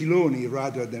Gentiloni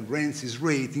rather than Renzi's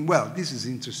rating, well, this is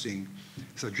interesting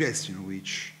suggestion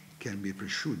which can be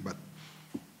pursued, but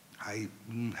I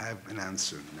don't have an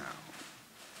answer now.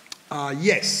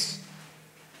 Yes.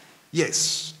 In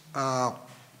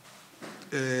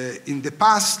the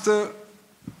past,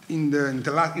 in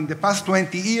the past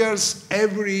 20 years,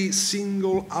 every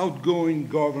single outgoing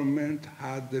government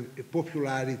had a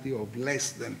popularity of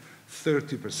less than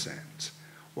 30%,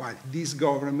 while this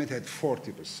government had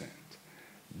 40%.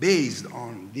 Based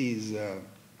on this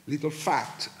little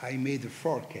fact, I made a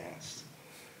forecast,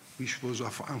 which was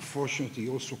unfortunately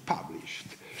also published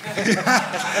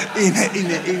in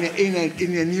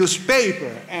a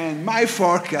newspaper, and my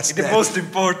forecast... The most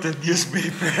important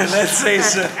newspaper, let's say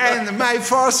so. And my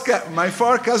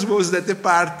forecast was that the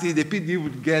party, the PD,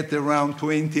 would get around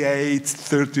 28,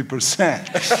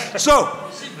 30%. So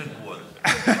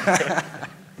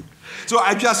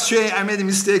I just I made a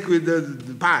mistake with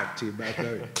the party, but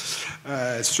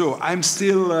so I'm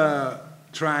still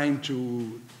trying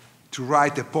to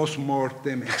write a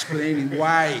post-mortem explaining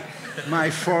why my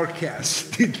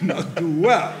forecast did not do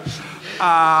well.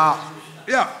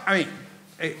 Yeah, I mean,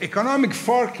 economic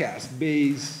forecasts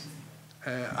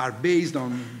are based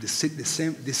on the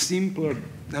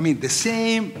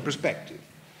same perspective.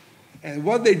 And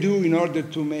what they do in order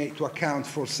to account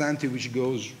for something which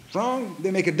goes wrong,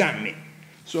 they make a dummy.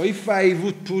 So if I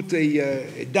would put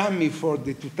a dummy for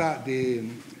the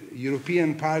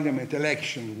European Parliament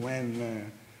election when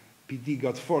PD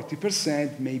got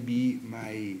 40%, maybe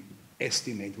my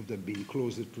estimate would have been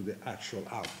closer to the actual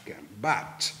outcome.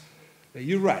 But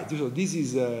you're right. So this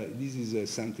is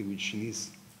something which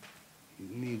needs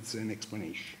an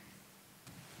explanation.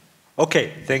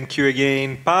 Okay, thank you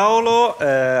again, Paolo.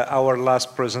 Our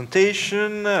last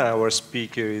presentation, our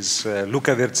speaker is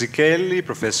Luca Verzichelli,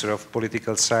 Professor of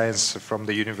Political Science from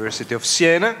the University of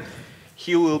Siena.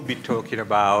 He will be talking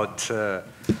about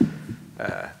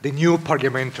the new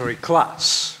parliamentary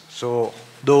class, so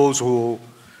those who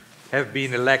have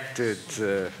been elected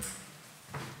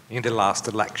in the last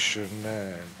election,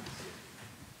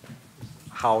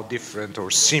 how different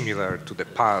or similar to the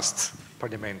past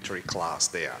parliamentary class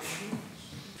they are.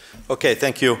 Okay,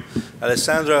 thank you,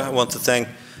 Alessandra. I want to thank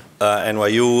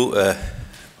NYU,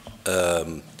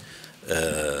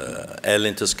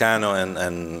 Ellen Toscano,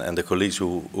 and the colleagues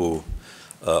who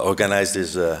organized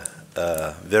this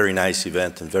very nice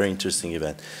event and very interesting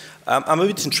event. I'm a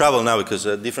bit in trouble now because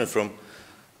different from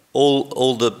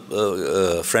all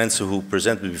the friends who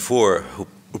presented before, who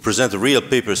present real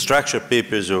papers, structured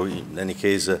papers, or in any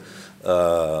case,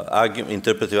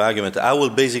 interpretive argument, I will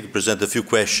basically present a few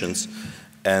questions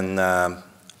and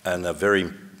a very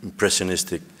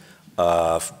impressionistic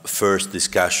first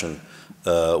discussion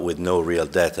with no real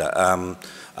data.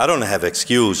 I don't have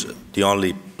excuse. The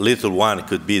only little one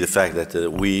could be the fact that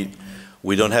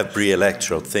we don't have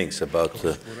pre-electoral things about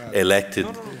elected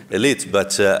elites,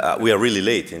 but we are really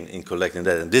late in collecting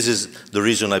that. And this is the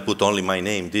reason I put only my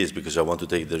name, because I want to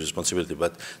take the responsibility.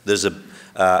 But there's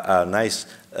a nice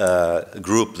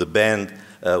group, the band,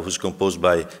 who's composed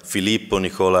by Filippo,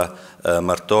 Nicola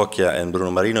Martocchia, and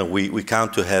Bruno Marino. We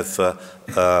count to have,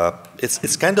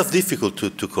 it's kind of difficult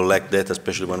to collect data,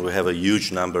 especially when we have a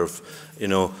huge number of,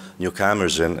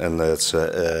 newcomers, and that's,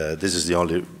 this is the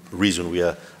only reason we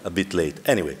are a bit late.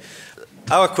 Anyway,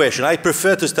 our question, I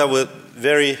prefer to start with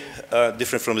very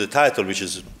different from the title, which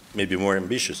is maybe more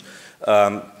ambitious.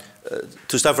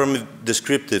 to start from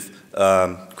descriptive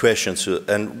questions,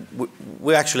 and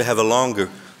we actually have a longer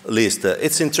list.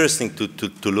 It's interesting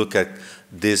to look at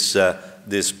this,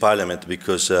 this parliament,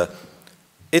 because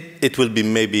it will be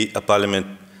maybe a parliament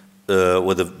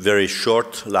with a very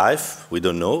short life. We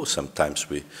don't know. Sometimes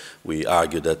we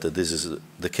argue that this is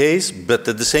the case, but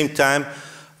at the same time,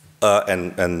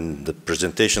 and the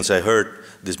presentations I heard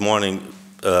this morning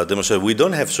demonstrate we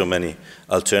don't have so many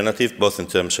alternatives, both in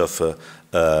terms of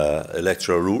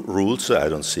electoral rules. I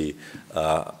don't see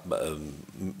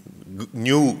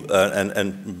new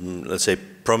and let's say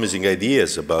promising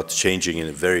ideas about changing in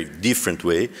a very different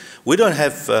way. We don't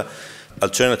have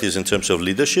alternatives in terms of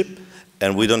leadership,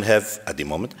 and we don't have, at the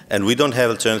moment, and we don't have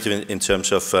alternative in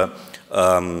terms of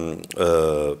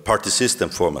party system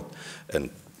format. And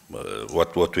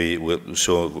what we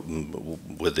saw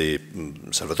with the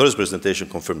Salvatore's presentation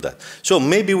confirmed that. So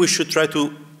maybe we should try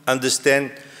to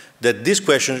understand that this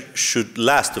question should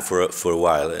last for a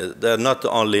while. They're not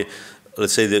only,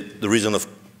 let's say, the reason of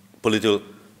political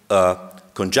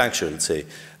conjuncture, let's say.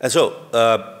 And so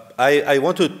I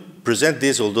want to present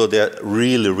this, although they're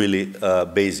really, really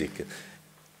basic.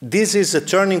 This is a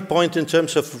turning point in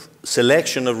terms of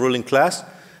selection of ruling class.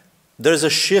 There's a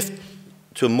shift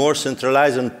to more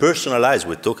centralized and personalized.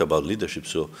 We talk about leadership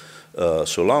so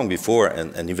long before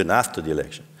and even after the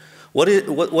election. What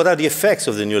are the effects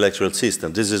of the new electoral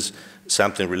system? This is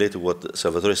something related to what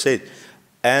Salvatore said.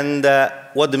 And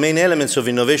what the main elements of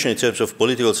innovation in terms of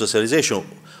political socialization.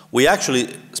 We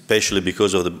actually, especially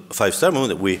because of the five-star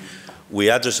movement, we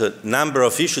address a number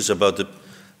of issues about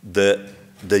the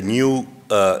new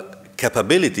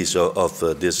capabilities of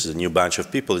this new bunch of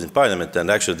people in parliament, and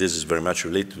actually this is very much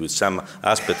related with some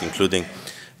aspect, including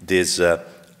this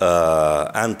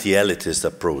anti-elitist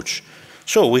approach.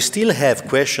 So we still have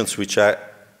questions which are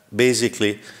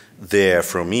basically there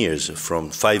from years, from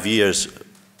 5 years,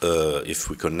 if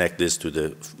we connect this to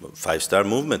the five-star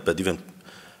movement, but even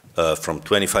from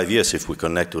 25 years if we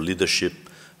connect to leadership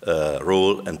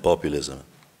role and populism.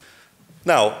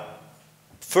 Now,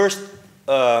 first,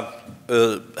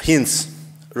 hints.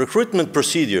 Recruitment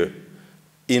procedure,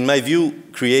 in my view,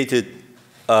 created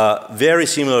very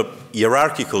similar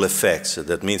hierarchical effects.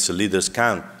 That means the leaders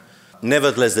count.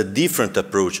 Nevertheless, the different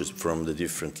approaches from the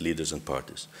different leaders and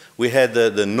parties. We had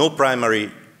the no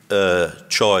primary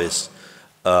choice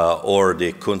or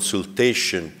the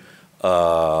consultation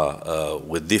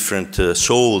with different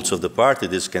souls of the party.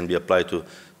 This can be applied to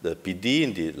the PD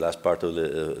in the last part of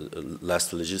the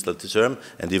last legislative term,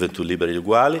 and even to Liberi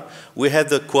Uguali. We had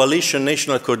the coalition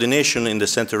national coordination in the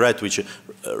center-right, which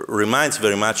reminds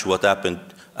very much what happened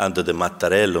under the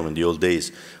Mattarellum in the old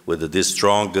days, with this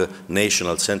strong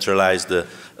national centralized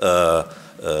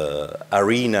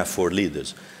arena for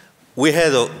leaders. We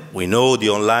had, we know, the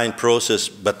online process,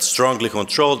 but strongly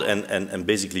controlled and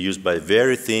basically used by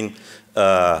very thin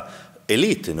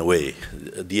elite in a way,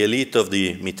 the elite of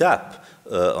the meetup.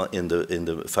 In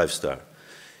the five-star.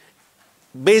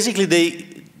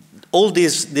 Basically, all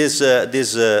these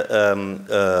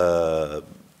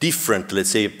different, let's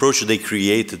say, approach, they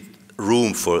created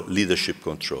room for leadership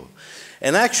control.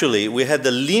 And actually, we had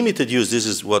the limited use. This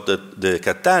is what the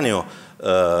Cattaneo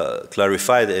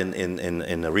clarified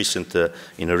in a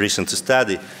recent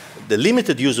study. The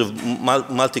limited use of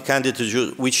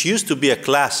multi-candidate, which used to be a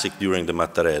classic during the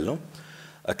Mattarello,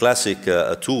 a classic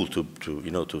tool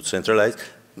to centralize,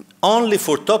 only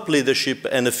for top leadership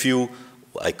and a few,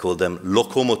 I call them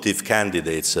locomotive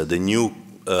candidates, the new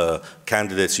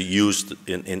candidates used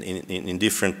in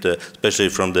different, especially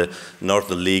from the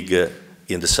Northern League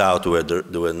in the South, where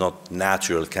there were not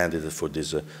natural candidates for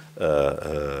this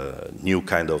new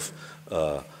kind of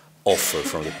offer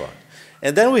from the party.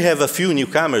 And then we have a few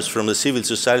newcomers from the civil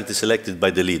society selected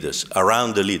by the leaders,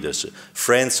 around the leaders,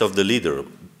 friends of the leader,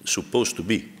 supposed to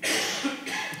be.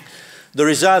 The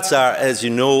results are, as you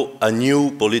know, a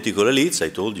new political elites. I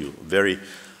told you, very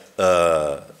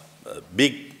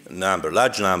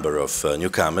large number of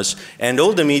newcomers, and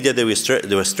all the media, they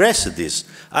were stressed this.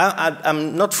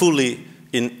 I'm not fully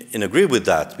in agree with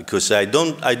that, because I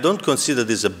don't consider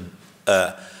this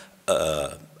a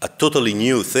totally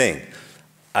new thing.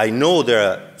 I know there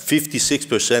are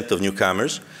 56% of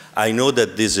newcomers. I know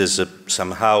that this is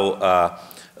somehow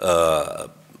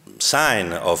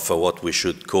sign of what we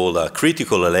should call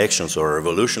critical elections or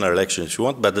revolutionary elections, if you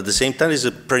want, but at the same time it's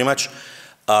pretty much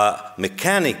a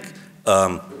mechanic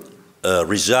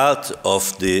result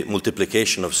of the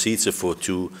multiplication of seats for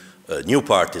two new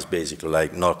parties, basically,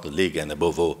 like Northern League and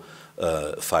above all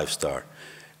five-star.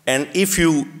 And if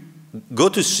you go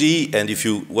to see, and if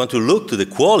you want to look to the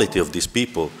quality of these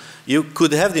people, you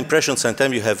could have the impression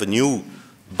sometimes you have a new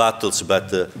bottles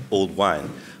but old wine.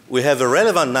 We have a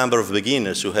relevant number of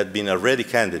beginners who had been already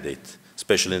candidates,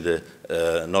 especially in the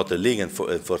Notre League and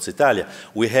Forza Italia.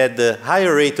 We had a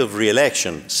higher rate of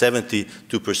re-election,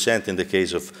 72% in the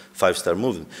case of five-star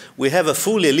movement. We have a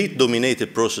fully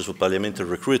elite-dominated process of parliamentary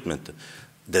recruitment.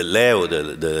 The Leo,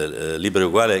 the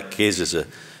Libero Uguale case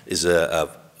is a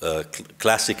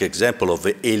classic example of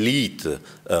an elite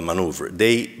maneuver.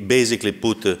 They basically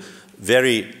put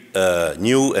very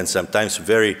new and sometimes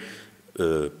very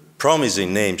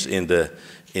promising names in the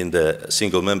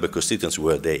single-member constituency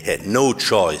where they had no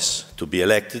choice to be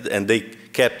elected, and they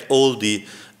kept all the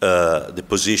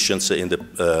positions in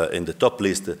the top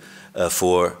list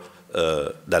for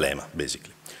D'Alema,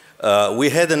 basically. We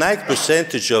had a high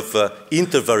percentage of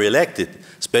interval elected,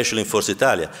 especially in Forza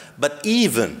Italia. But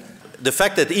even the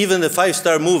fact that even the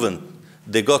five-star movement,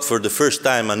 they got for the first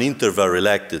time an interval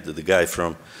elected, the guy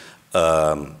from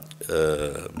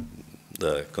the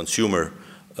Consumer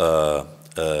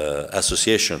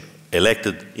Association,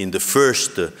 elected in the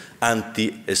first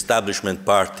anti-establishment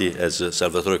party, as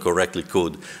Salvatore correctly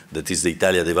called, that is the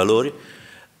Italia dei Valori,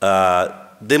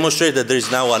 demonstrate that there is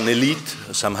now an elite,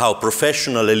 somehow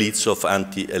professional elites of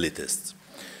anti-elitists.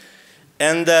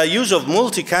 And use of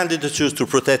multi-candidatures to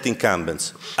protect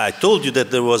incumbents. I told you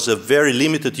that there was a very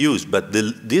limited use, but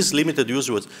this limited use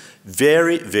was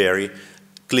very, very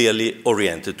clearly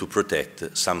oriented to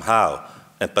protect somehow.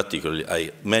 And particularly, I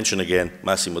mention again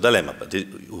Massimo D'Alema, but he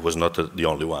was not the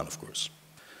only one, of course.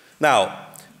 Now,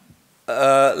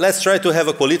 let's try to have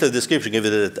a qualitative description,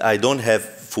 given that I don't have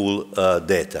full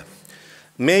data.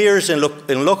 Mayors and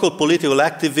local political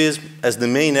activism as the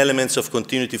main elements of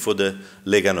continuity for the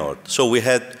Lega Nord. So we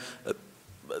had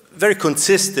very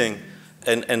consistent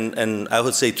and I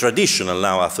would say traditional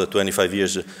now after 25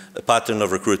 years, a pattern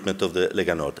of recruitment of the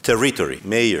Lega Nord. Territory,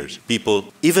 mayors,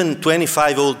 people, even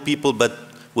 25-old people, but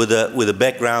with a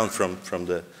background from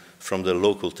the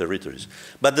local territories.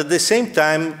 But at the same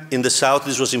time, in the South,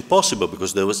 this was impossible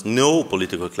because there was no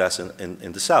political class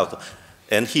in the South.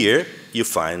 And here, you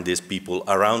find these people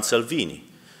around Salvini.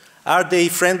 Are they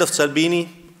friends of Salvini?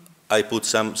 I put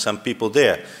some people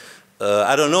there.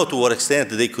 I don't know to what extent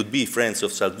they could be friends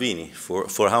of Salvini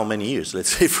for how many years, let's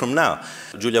say from now.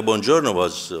 Giulia Bongiorno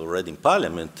was already in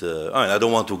parliament. I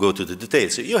don't want to go to the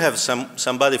details. You have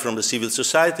somebody from the civil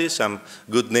society, some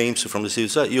good names from the civil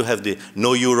society. You have the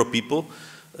No Euro people.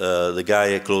 The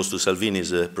guy close to Salvini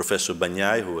is Professor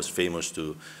Bagnai, who was famous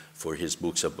for his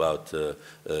books about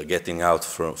getting out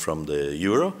from the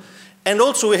euro. And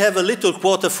also we have a little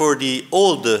quota for the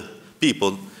old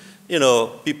people, you know,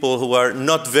 people who are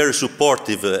not very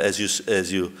supportive, as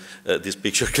this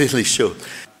picture clearly showed.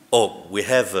 Oh, we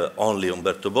have only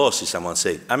Umberto Bossi, someone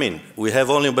said. I mean, we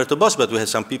have only Umberto Bossi, but we have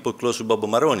some people close to Bobo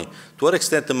Maroni. To what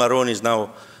extent Maroni is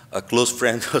now a close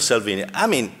friend of Salvini? I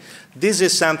mean, this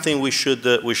is something we should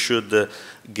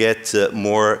get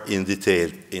more in detail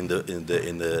in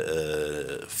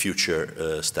the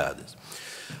future studies.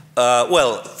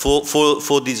 Well,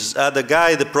 for this other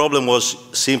guy, the problem was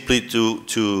simply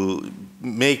to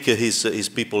make his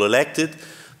people elected.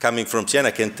 Coming from Siena,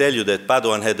 I can tell you that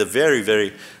Padoan had a very,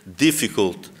 very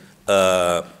difficult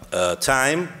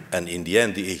time, and in the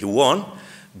end he won.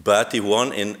 But he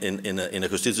won in a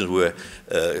constituency where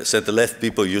center-left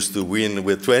people used to win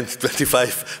with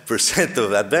 25%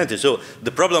 of advantage. So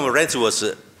the problem of Renzi was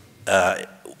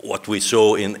what we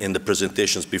saw in the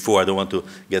presentations before. I don't want to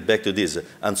get back to this,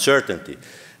 uncertainty.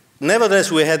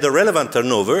 Nevertheless, we had a relevant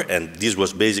turnover, and this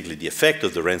was basically the effect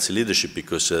of the Renzi leadership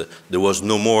because there was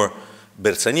no more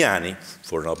Bersaniani,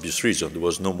 for an obvious reason. There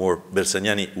was no more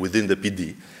Bersaniani within the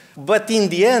PD. But in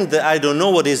the end, I don't know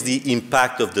what is the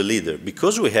impact of the leader,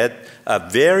 because we had a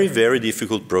very, very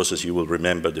difficult process. You will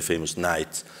remember the famous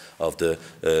night of the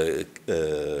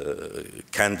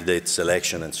candidate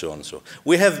selection and so on and so on.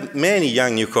 We have many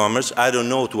young newcomers. I don't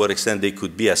know to what extent they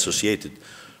could be associated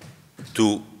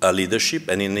to a leadership,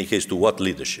 and in any case, to what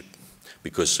leadership,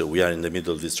 because we are in the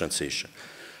middle of this transition.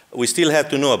 We still have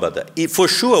to know about that. For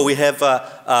sure, we have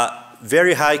a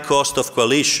very high cost of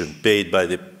coalition paid by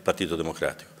the Partito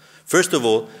Democratico. First of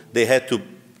all, they had to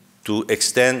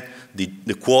extend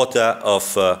the quota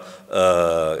of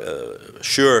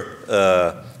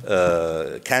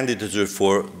candidature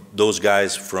for those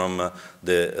guys from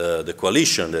the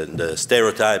coalition. The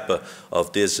stereotype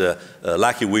of these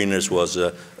lucky winners was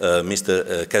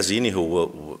Mr. Casini,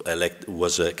 who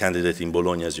was a candidate in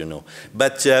Bologna, as you know.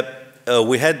 But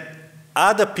we had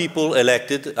other people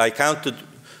elected. I counted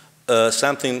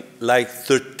something like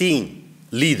 13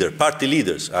 party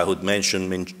leaders. I would mention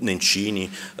Nencini,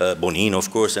 Bonino,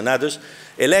 of course, and others,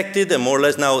 elected and more or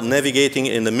less now navigating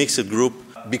in the mixed group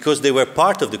because they were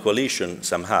part of the coalition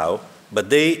somehow, but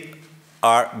they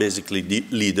are basically the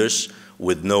leaders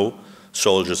with no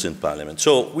soldiers in parliament.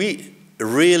 So we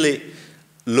really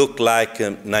look like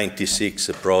 96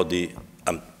 Prodi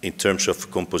in terms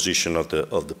of composition of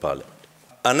the parliament.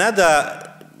 Another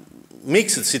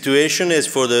mixed situation is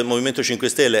for the Movimento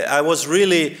 5 Stelle. I was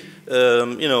really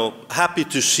happy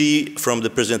to see from the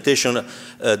presentation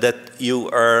that you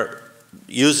are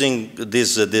using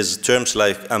these terms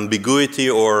like ambiguity,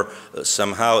 or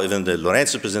somehow even the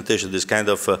Lorenzo presentation, this kind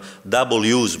of double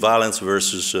use, valence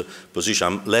versus position.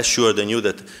 I'm less sure than you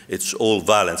that it's all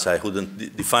valence. I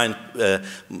wouldn't define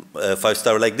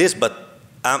 5-star like this, but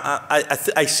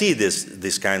I see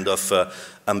this kind of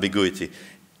ambiguity.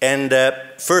 And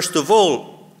first of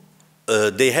all,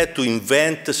 they had to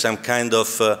invent some kind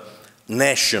of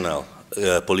national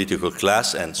political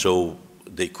class, and so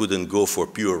they couldn't go for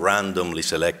pure randomly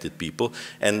selected people.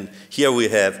 And here we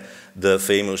have the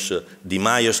famous Di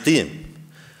Maio's team,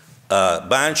 a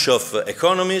bunch of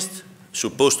economists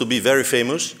supposed to be very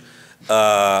famous,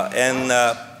 well,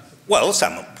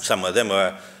 some of them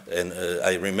are, and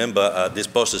I remember this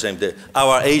poster saying that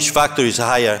our age factor is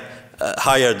higher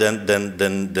than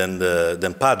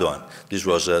Padoan. This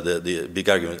was the big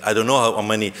argument. I don't know how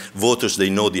many voters they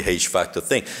know the age factor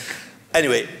thing.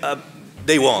 Anyway,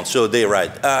 they won, so they're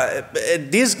right.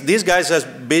 These guys are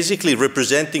basically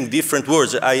representing different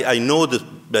words. I know the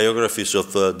biographies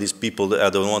of these people. I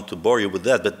don't want to bore you with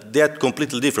that, but they are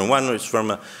completely different. One is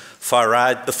from far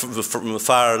right, from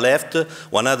far left.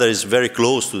 One other is very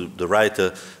close to the right,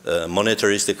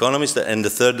 monetarist economist, and the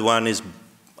third one is,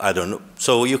 I don't know.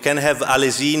 So you can have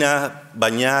Alesina,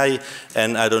 Bagnai,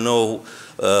 and I don't know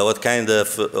what kind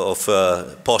of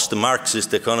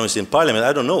post-Marxist economist in parliament.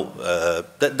 I don't know.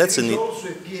 That's There's also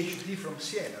a PhD from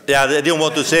Siena. Yeah, I didn't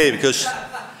want to say because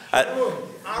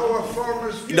our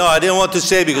farmers. No, I didn't want to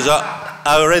say because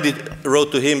I already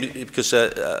wrote to him because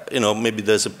maybe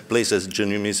there's a place as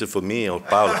genuine minister for me or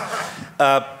Paolo.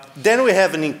 Then we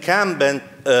have an incumbent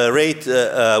rate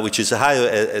which is higher,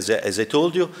 as I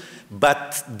told you.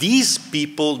 But these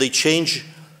people, they change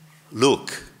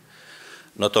look,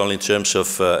 not only in terms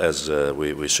of, as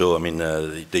we saw, I mean,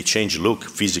 they change look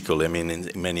physically. I mean,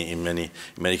 in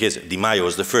many cases. Di Maio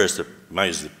was the first. Di Maio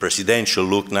is the presidential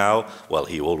look now. Well,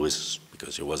 he always,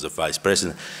 because he was the vice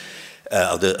president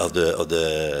of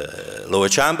the lower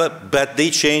chamber. But they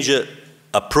change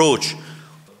approach.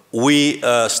 We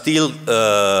still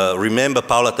remember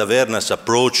Paola Taverna's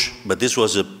approach, but this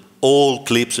was all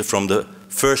clips from the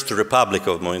First Republic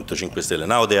of Movimento 5 Stelle.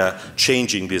 Now they are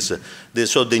changing this.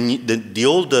 So the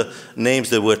old names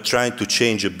they were trying to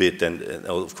change a bit, and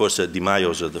of course Di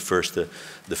Maio's are the first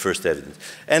evidence.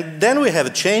 And then we have a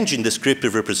change in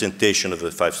descriptive representation of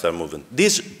the five-star movement.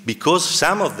 This because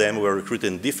some of them were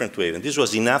recruited in different ways, and this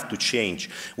was enough to change.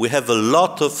 We have a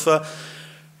lot of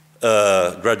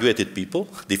graduated people,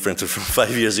 different from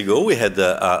 5 years ago. We had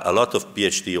a lot of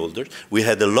PhD holders. We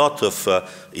had a lot of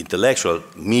intellectual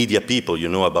media people, you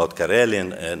know about Carelli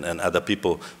and other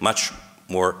people much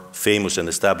more famous and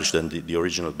established than the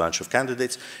original bunch of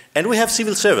candidates. And we have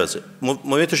civil servants.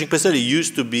 Movimento 5 Stelle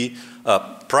used to be a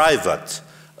private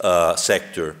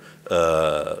sector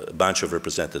bunch of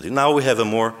representatives. Now we have a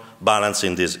more balance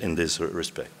in this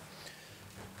respect.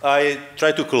 I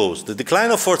try to close. The decline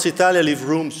of Forza Italia leaves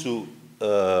room to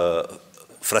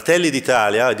Fratelli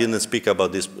d'Italia. I didn't speak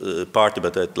about this party,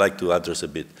 but I'd like to address a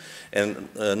bit. And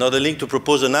another link to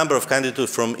propose a number of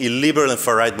candidates from illiberal and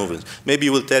far-right movements. Maybe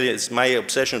you will tell you it's my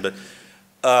obsession, but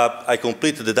I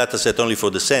completed the data set only for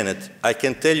the Senate. I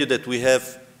can tell you that we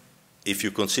have, if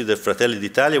you consider Fratelli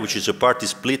d'Italia, which is a party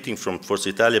splitting from Forza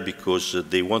Italia because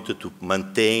they wanted to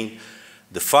maintain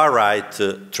the far-right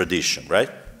tradition,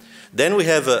 right? Then we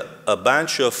have a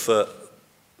bunch of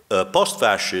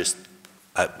post-fascist,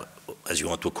 as you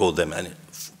want to call them,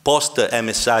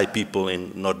 post-MSI people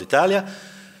in North Italia.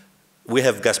 We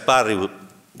have Gasparri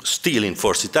still in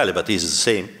Forza Italia, but he's the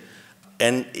same.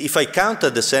 And if I count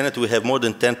at the Senate, we have more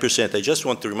than 10%. I just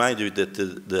want to remind you that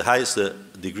the highest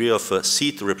degree of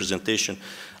seat representation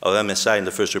of MSI in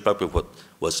the First Republic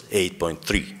was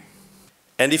 8.3.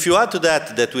 And if you add to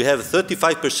that we have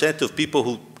 35% of people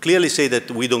who clearly say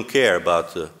that we don't care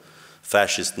about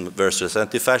fascist versus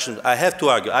anti-fascist, I have to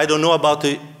argue. I don't know about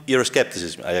the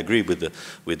Euroscepticism. I agree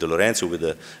with Lorenzo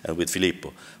and with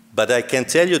Filippo. But I can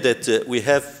tell you that we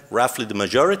have roughly the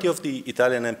majority of the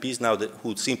Italian MPs now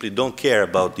who simply don't care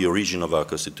about the origin of our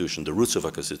constitution, the roots of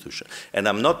our constitution. And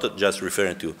I'm not just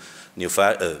referring to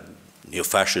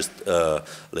neo-fascist,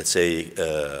 let's say,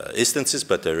 instances,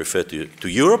 but I refer to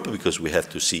Europe because we have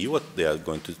to see what they are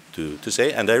going to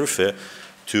say, and I refer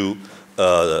to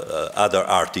other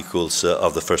articles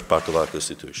of the first part of our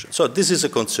Constitution. So this is a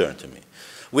concern to me.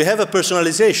 We have a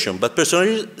personalization, but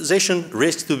personalization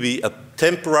risks to be a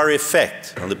temporary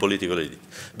effect on the political elite,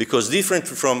 because different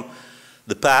from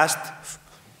the past,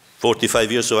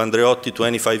 45 years of Andreotti,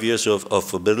 25 years of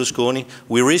Berlusconi,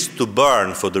 we risk to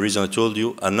burn, for the reason I told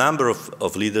you, a number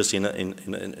of leaders in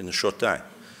a short time.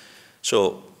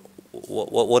 So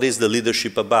what is the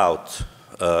leadership about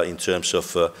in terms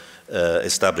of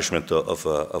establishment of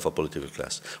a political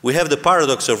class? We have the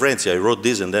paradox of Renzi. I wrote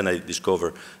this and then I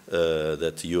discovered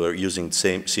that you are using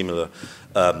the similar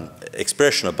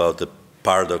expression about the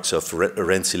paradox of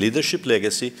Renzi leadership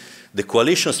legacy. The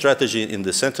coalition strategy in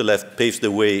the center-left paves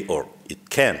the way, or it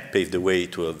can pave the way,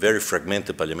 to a very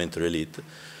fragmented parliamentary elite.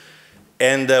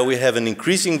 And we have an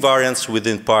increasing variance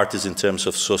within parties in terms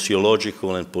of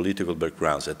sociological and political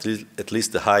backgrounds, at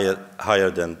least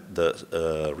higher than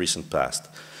the recent past.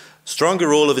 Stronger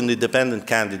role of independent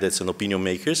candidates and opinion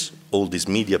makers, all these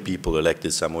media people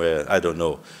elected somewhere, I don't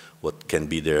know what can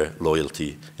be their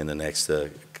loyalty in the next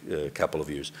couple of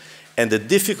years. And the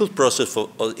difficult process for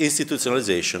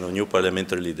institutionalization of new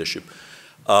parliamentary leadership.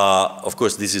 Of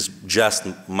course, this is just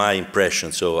my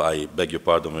impression, so I beg your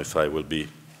pardon if I will be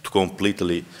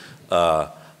completely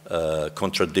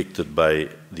contradicted by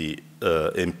the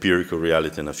empirical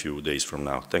reality in a few days from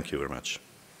now. Thank you very much.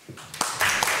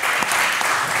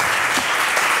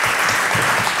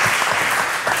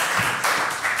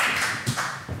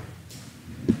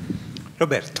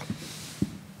 Roberto.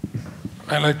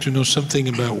 I'd like to know something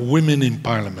about women in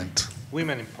parliament.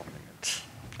 Women in parliament.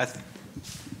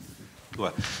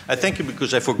 Well, I thank you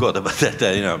because I forgot about that.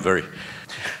 You know, very.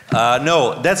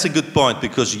 No, that's a good point,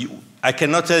 because I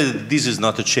cannot tell you that this is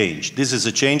not a change. This is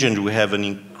a change, and we have an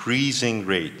increasing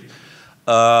rate.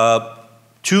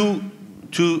 Two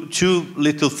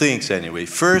little things anyway.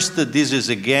 First, this is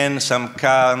again some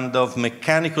kind of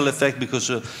mechanical effect, because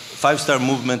five-star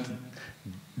movement,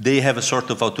 they have a sort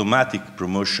of automatic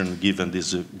promotion given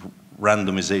this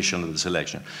randomization of the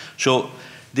selection. So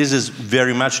this is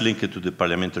very much linked to the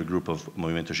parliamentary group of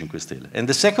Movimento 5 Stelle. And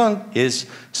the second is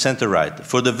center-right.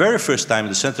 For the very first time,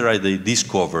 the center-right, they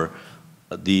discover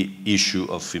the issue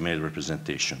of female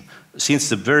representation since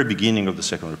the very beginning of the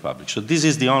Second Republic. So this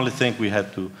is the only thing we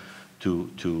have to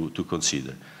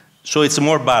consider. So it's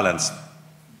more balanced.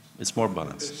 It's more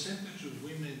balanced. The percentage of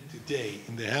women today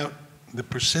in the House, the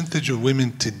percentage of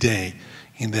women today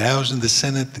in the House and the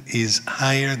Senate is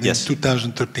higher than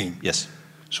 2013. Yes.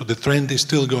 So the trend is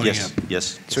still going up.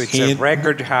 Yes. So it's a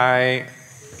record high.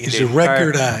 It's a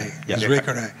record high. Yeah. It's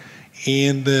record high.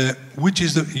 And which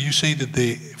is the? You say that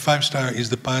the five-star is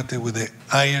the party with the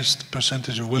highest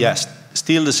percentage of women. Yes.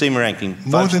 Still the same ranking.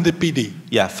 More than the PD.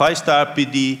 Yeah. Five-star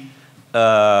PD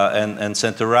and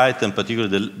center-right, and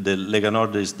particularly the Lega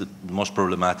Nord is the most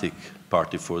problematic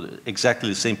party for exactly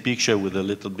the same picture with a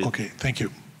little bit. Okay, thank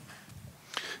you.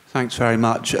 Thanks very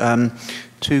much.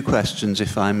 Two questions,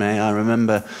 if I may. I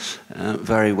remember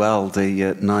very well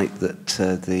the night that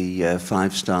the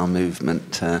five-star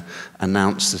movement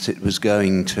announced that it was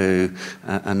going to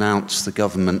announce the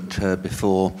government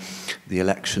before the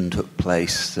election took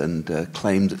place, and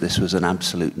claimed that this was an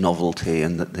absolute novelty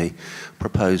and that the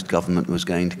proposed government was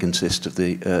going to consist of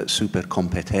the super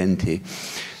competenti.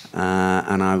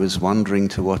 And I was wondering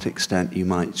to what extent you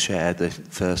might share the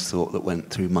first thought that went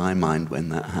through my mind when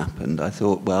that happened. I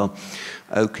thought, well,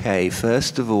 okay,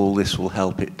 first of all, this will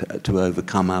help it to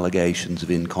overcome allegations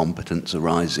of incompetence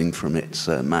arising from its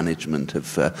management of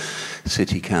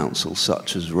city councils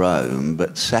such as Rome.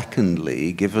 But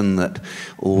secondly, given that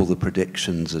all the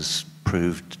predictions as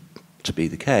proved to be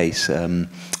the case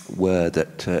were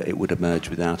that it would emerge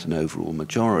without an overall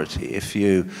majority, if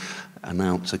you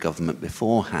announce a government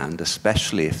beforehand,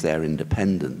 especially if they're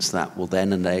independents, that will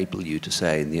then enable you to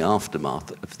say in the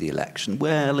aftermath of the election,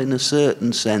 well, in a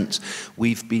certain sense,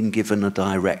 we've been given a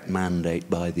direct mandate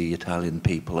by the Italian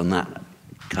people, and that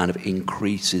kind of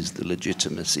increases the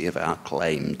legitimacy of our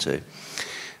claim to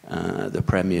the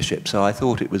premiership. So I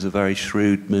thought it was a very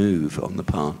shrewd move on the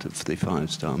part of the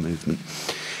five-star movement.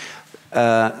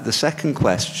 The second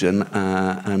question,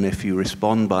 and if you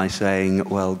respond by saying,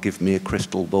 well, give me a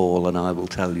crystal ball and I will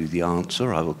tell you the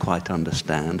answer, I will quite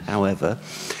understand. However,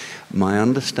 my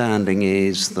understanding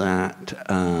is that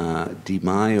Di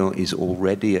Maio is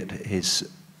already at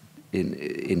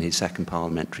in his second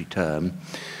parliamentary term,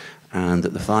 and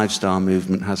that the five-star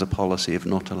movement has a policy of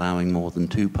not allowing more than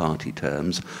two-party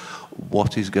terms.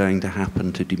 What is going to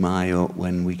happen to Di Maio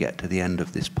when we get to the end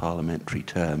of this parliamentary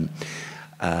term?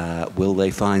 Will they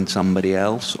find somebody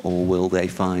else, or will they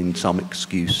find some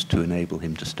excuse to enable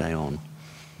him to stay on?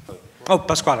 Oh,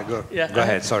 Pasquale, go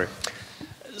ahead, sorry.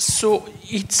 So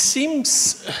it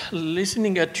seems,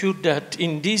 listening at you, that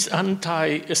in this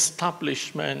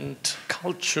anti-establishment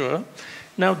culture,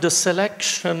 now the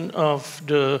selection of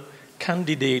the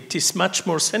candidate is much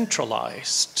more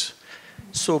centralized.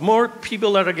 So more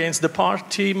people are against the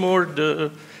party, more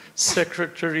the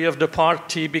secretary of the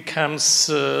party becomes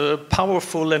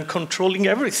powerful and controlling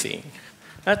everything.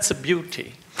 That's a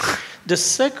beauty. The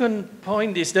second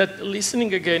point is that,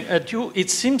 listening again at you, it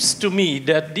seems to me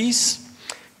that this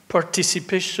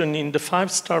participation in the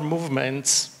five-star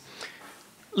movements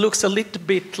looks a little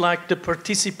bit like the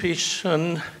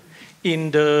participation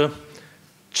in the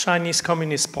Chinese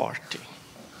Communist Party.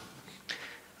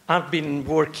 I've been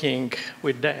working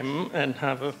with them and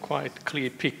have a quite clear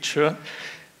picture.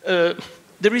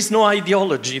 There is no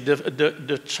ideology.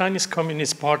 The Chinese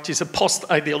Communist Party is a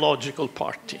post-ideological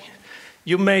party.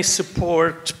 You may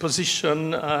support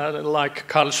position like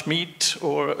Carl Schmitt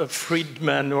or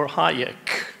Friedman or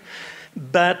Hayek.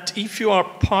 But if you are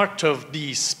part of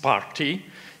this party,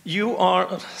 you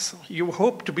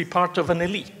hope to be part of an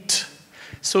elite.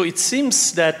 So it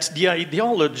seems that the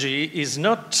ideology is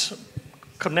not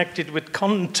connected with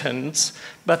contents,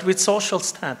 but with social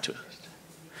status.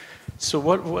 So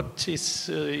what is,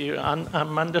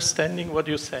 I'm understanding what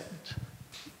you said.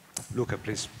 Luca,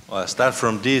 please. Well, I start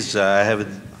from this. I have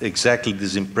exactly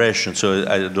this impression, so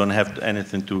I don't have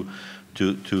anything to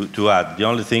add. The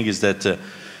only thing is that,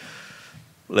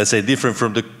 let's say, different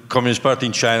from the Communist Party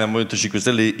in China, Movimento 5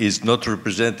 Stelle is not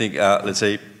representing, let's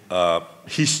say,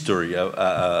 history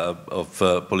of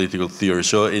political theory.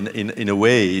 So in a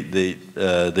way,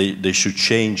 they should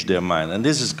change their mind. And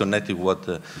this is connected with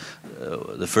what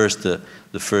the first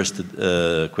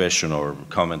question or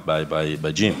comment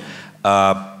by Jim.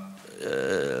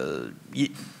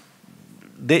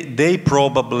 They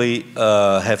probably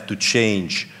have to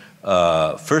change,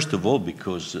 first of all,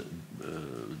 because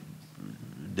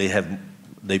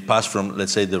they pass from,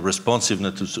 let's say, the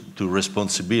responsiveness to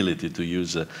responsibility, to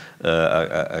use a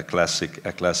classic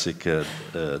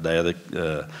dialect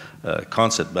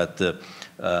concept. But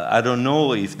I don't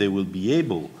know if they will be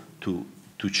able to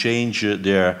change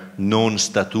their non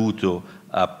statuto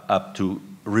up to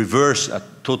reverse a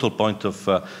total point of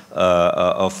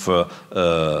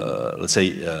let's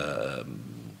say,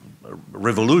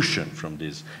 revolution from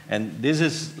this. And this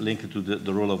is linked to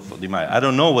the role of Di Maio. I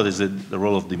don't know what is the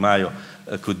role of Di Maio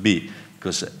could be,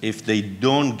 because if they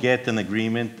don't get an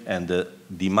agreement and the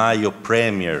Di Maio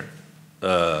premier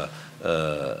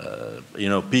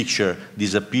picture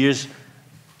disappears,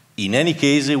 in any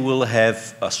case, it will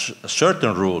have a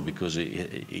certain role, because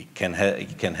it can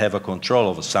have a control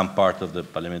over some part of the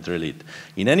parliamentary elite.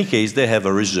 In any case, they have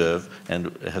a reserve,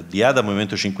 and have the other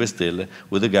Movimento 5 Stelle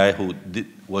with a guy who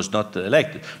was not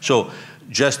elected. So,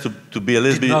 just to be a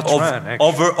little bit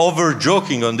over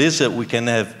joking on this, we can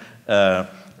have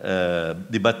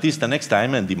Di Battista next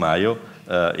time and Di Maio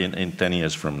in 10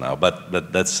 years from now.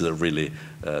 But that's really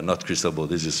not crystal ball.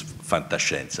 This is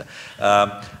fantascienza.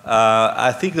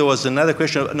 I think there was another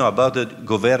question about the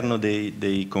governo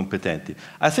dei competenti.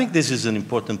 I think this is an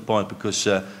important point, because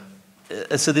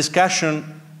it's a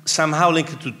discussion somehow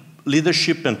linked to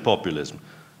leadership and populism.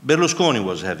 Berlusconi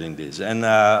was having this, and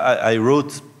I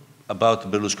wrote about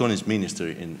Berlusconi's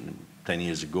ministry 10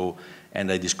 years ago,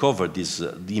 and I discovered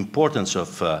the importance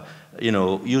of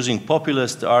using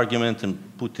populist argument and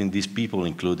putting these people,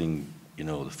 including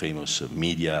the famous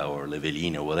media or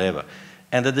Levelini or whatever,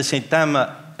 and at the same time,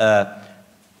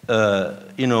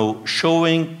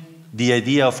 showing the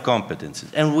idea of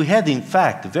competences. And we had, in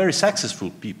fact, very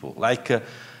successful people, like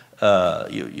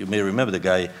you may remember the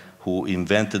guy who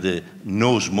invented the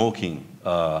no smoking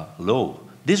law.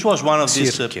 This was one of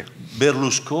these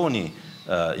Berlusconi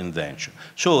invention.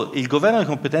 So il governo dei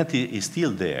competenti is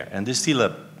still there, and there's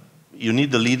still you need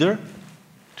the leader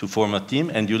to form a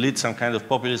team, and you lead some kind of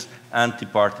populist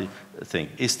anti-party thing.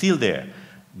 It's still there.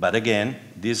 But again,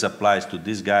 this applies to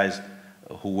these guys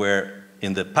who were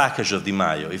in the package of Di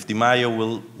Maio. If Di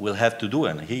Maio will have to do,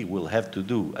 and he will have to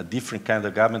do, a different kind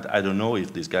of government, I don't know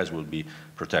if these guys will be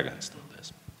protagonists of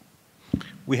this.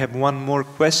 We have one more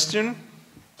question.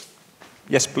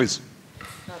 Yes, please.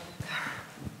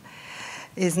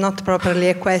 Is not properly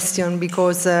a question,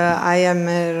 because I am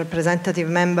a representative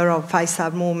member of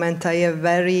Five-Star Movement. I am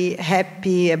very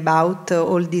happy about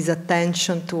all this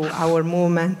attention to our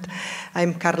movement.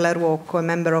 I'm Carla Ruocco, a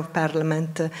member of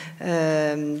Parliament.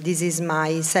 This is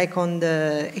my second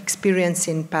experience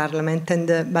in Parliament,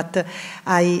 but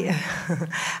I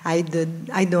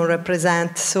don't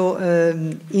represent. So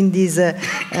in this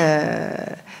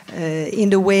in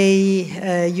the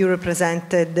way you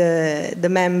represented the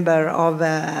member of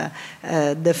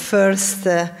the first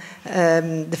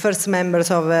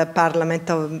members of Parliament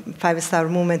of Five-Star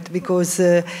Movement,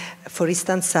 because, for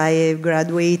instance, I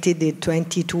graduated at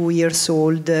 22 years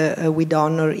old with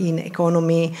honor in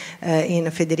economy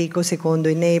in Federico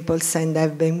II in Naples, and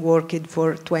I've been working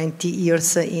for 20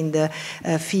 years in the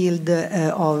field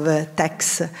of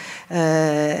tax.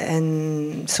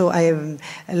 And so I have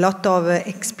a lot of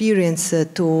experience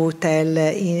to tell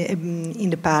in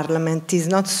the Parliament. It's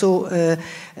not so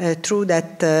true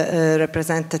that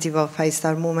representatives of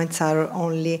Five-Star Movements are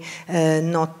only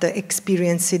not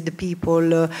experienced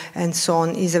people and so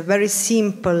on. It's a very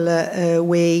simple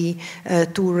way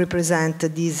to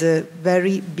represent this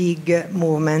very big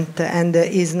movement, and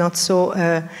is not so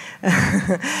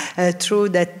true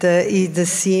that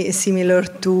it's similar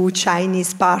to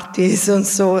Chinese parties and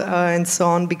so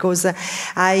on, because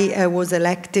I was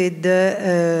elected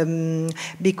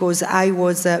because I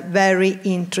was very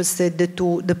interested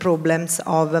to the problems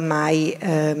of my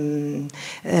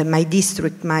my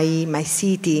district, my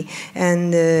city,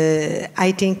 and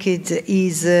I think it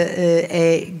is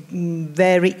a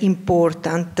very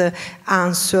important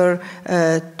answer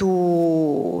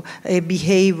to a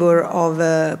behavior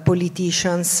of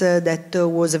politicians that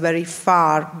was very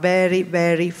far,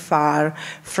 very far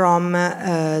from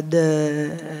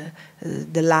the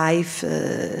life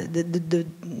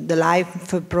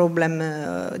problem,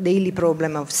 daily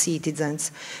problem of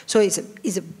citizens. So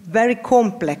it's a very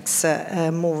complex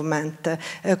movement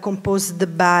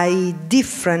composed by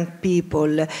different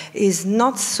people. Is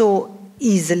not so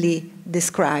easily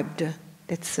described.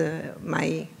 That's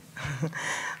my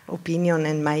opinion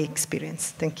and my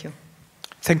experience. Thank you.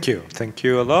 Thank you. Thank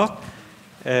you a lot.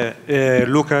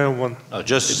 Luca,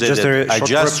 just to say that I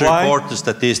just report the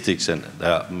statistics, and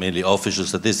mainly official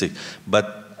statistics.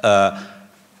 But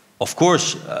of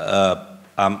course,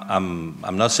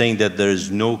 I'm not saying that there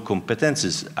is no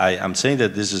competences. I'm saying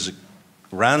that this is a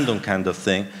random kind of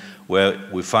thing where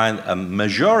we find a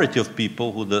majority of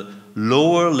people who the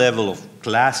lower level of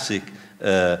classic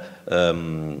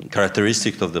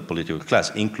characteristics of the political class,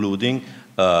 including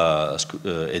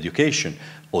education.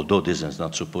 Although this is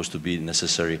not supposed to be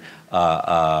necessary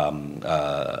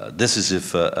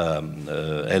decisive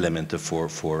element for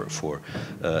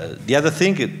the other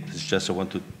thing is just I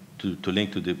want to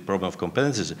link to the problem of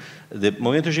competences. The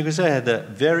Movimento 5 Stelle had a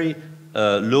very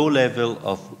low level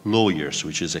of lawyers,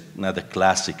 which is another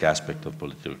classic aspect of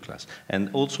political class, and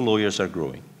also lawyers are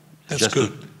growing. That's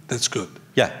good. That's good.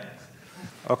 Yeah.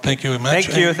 Okay. Thank you very much.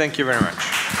 Thank you very much.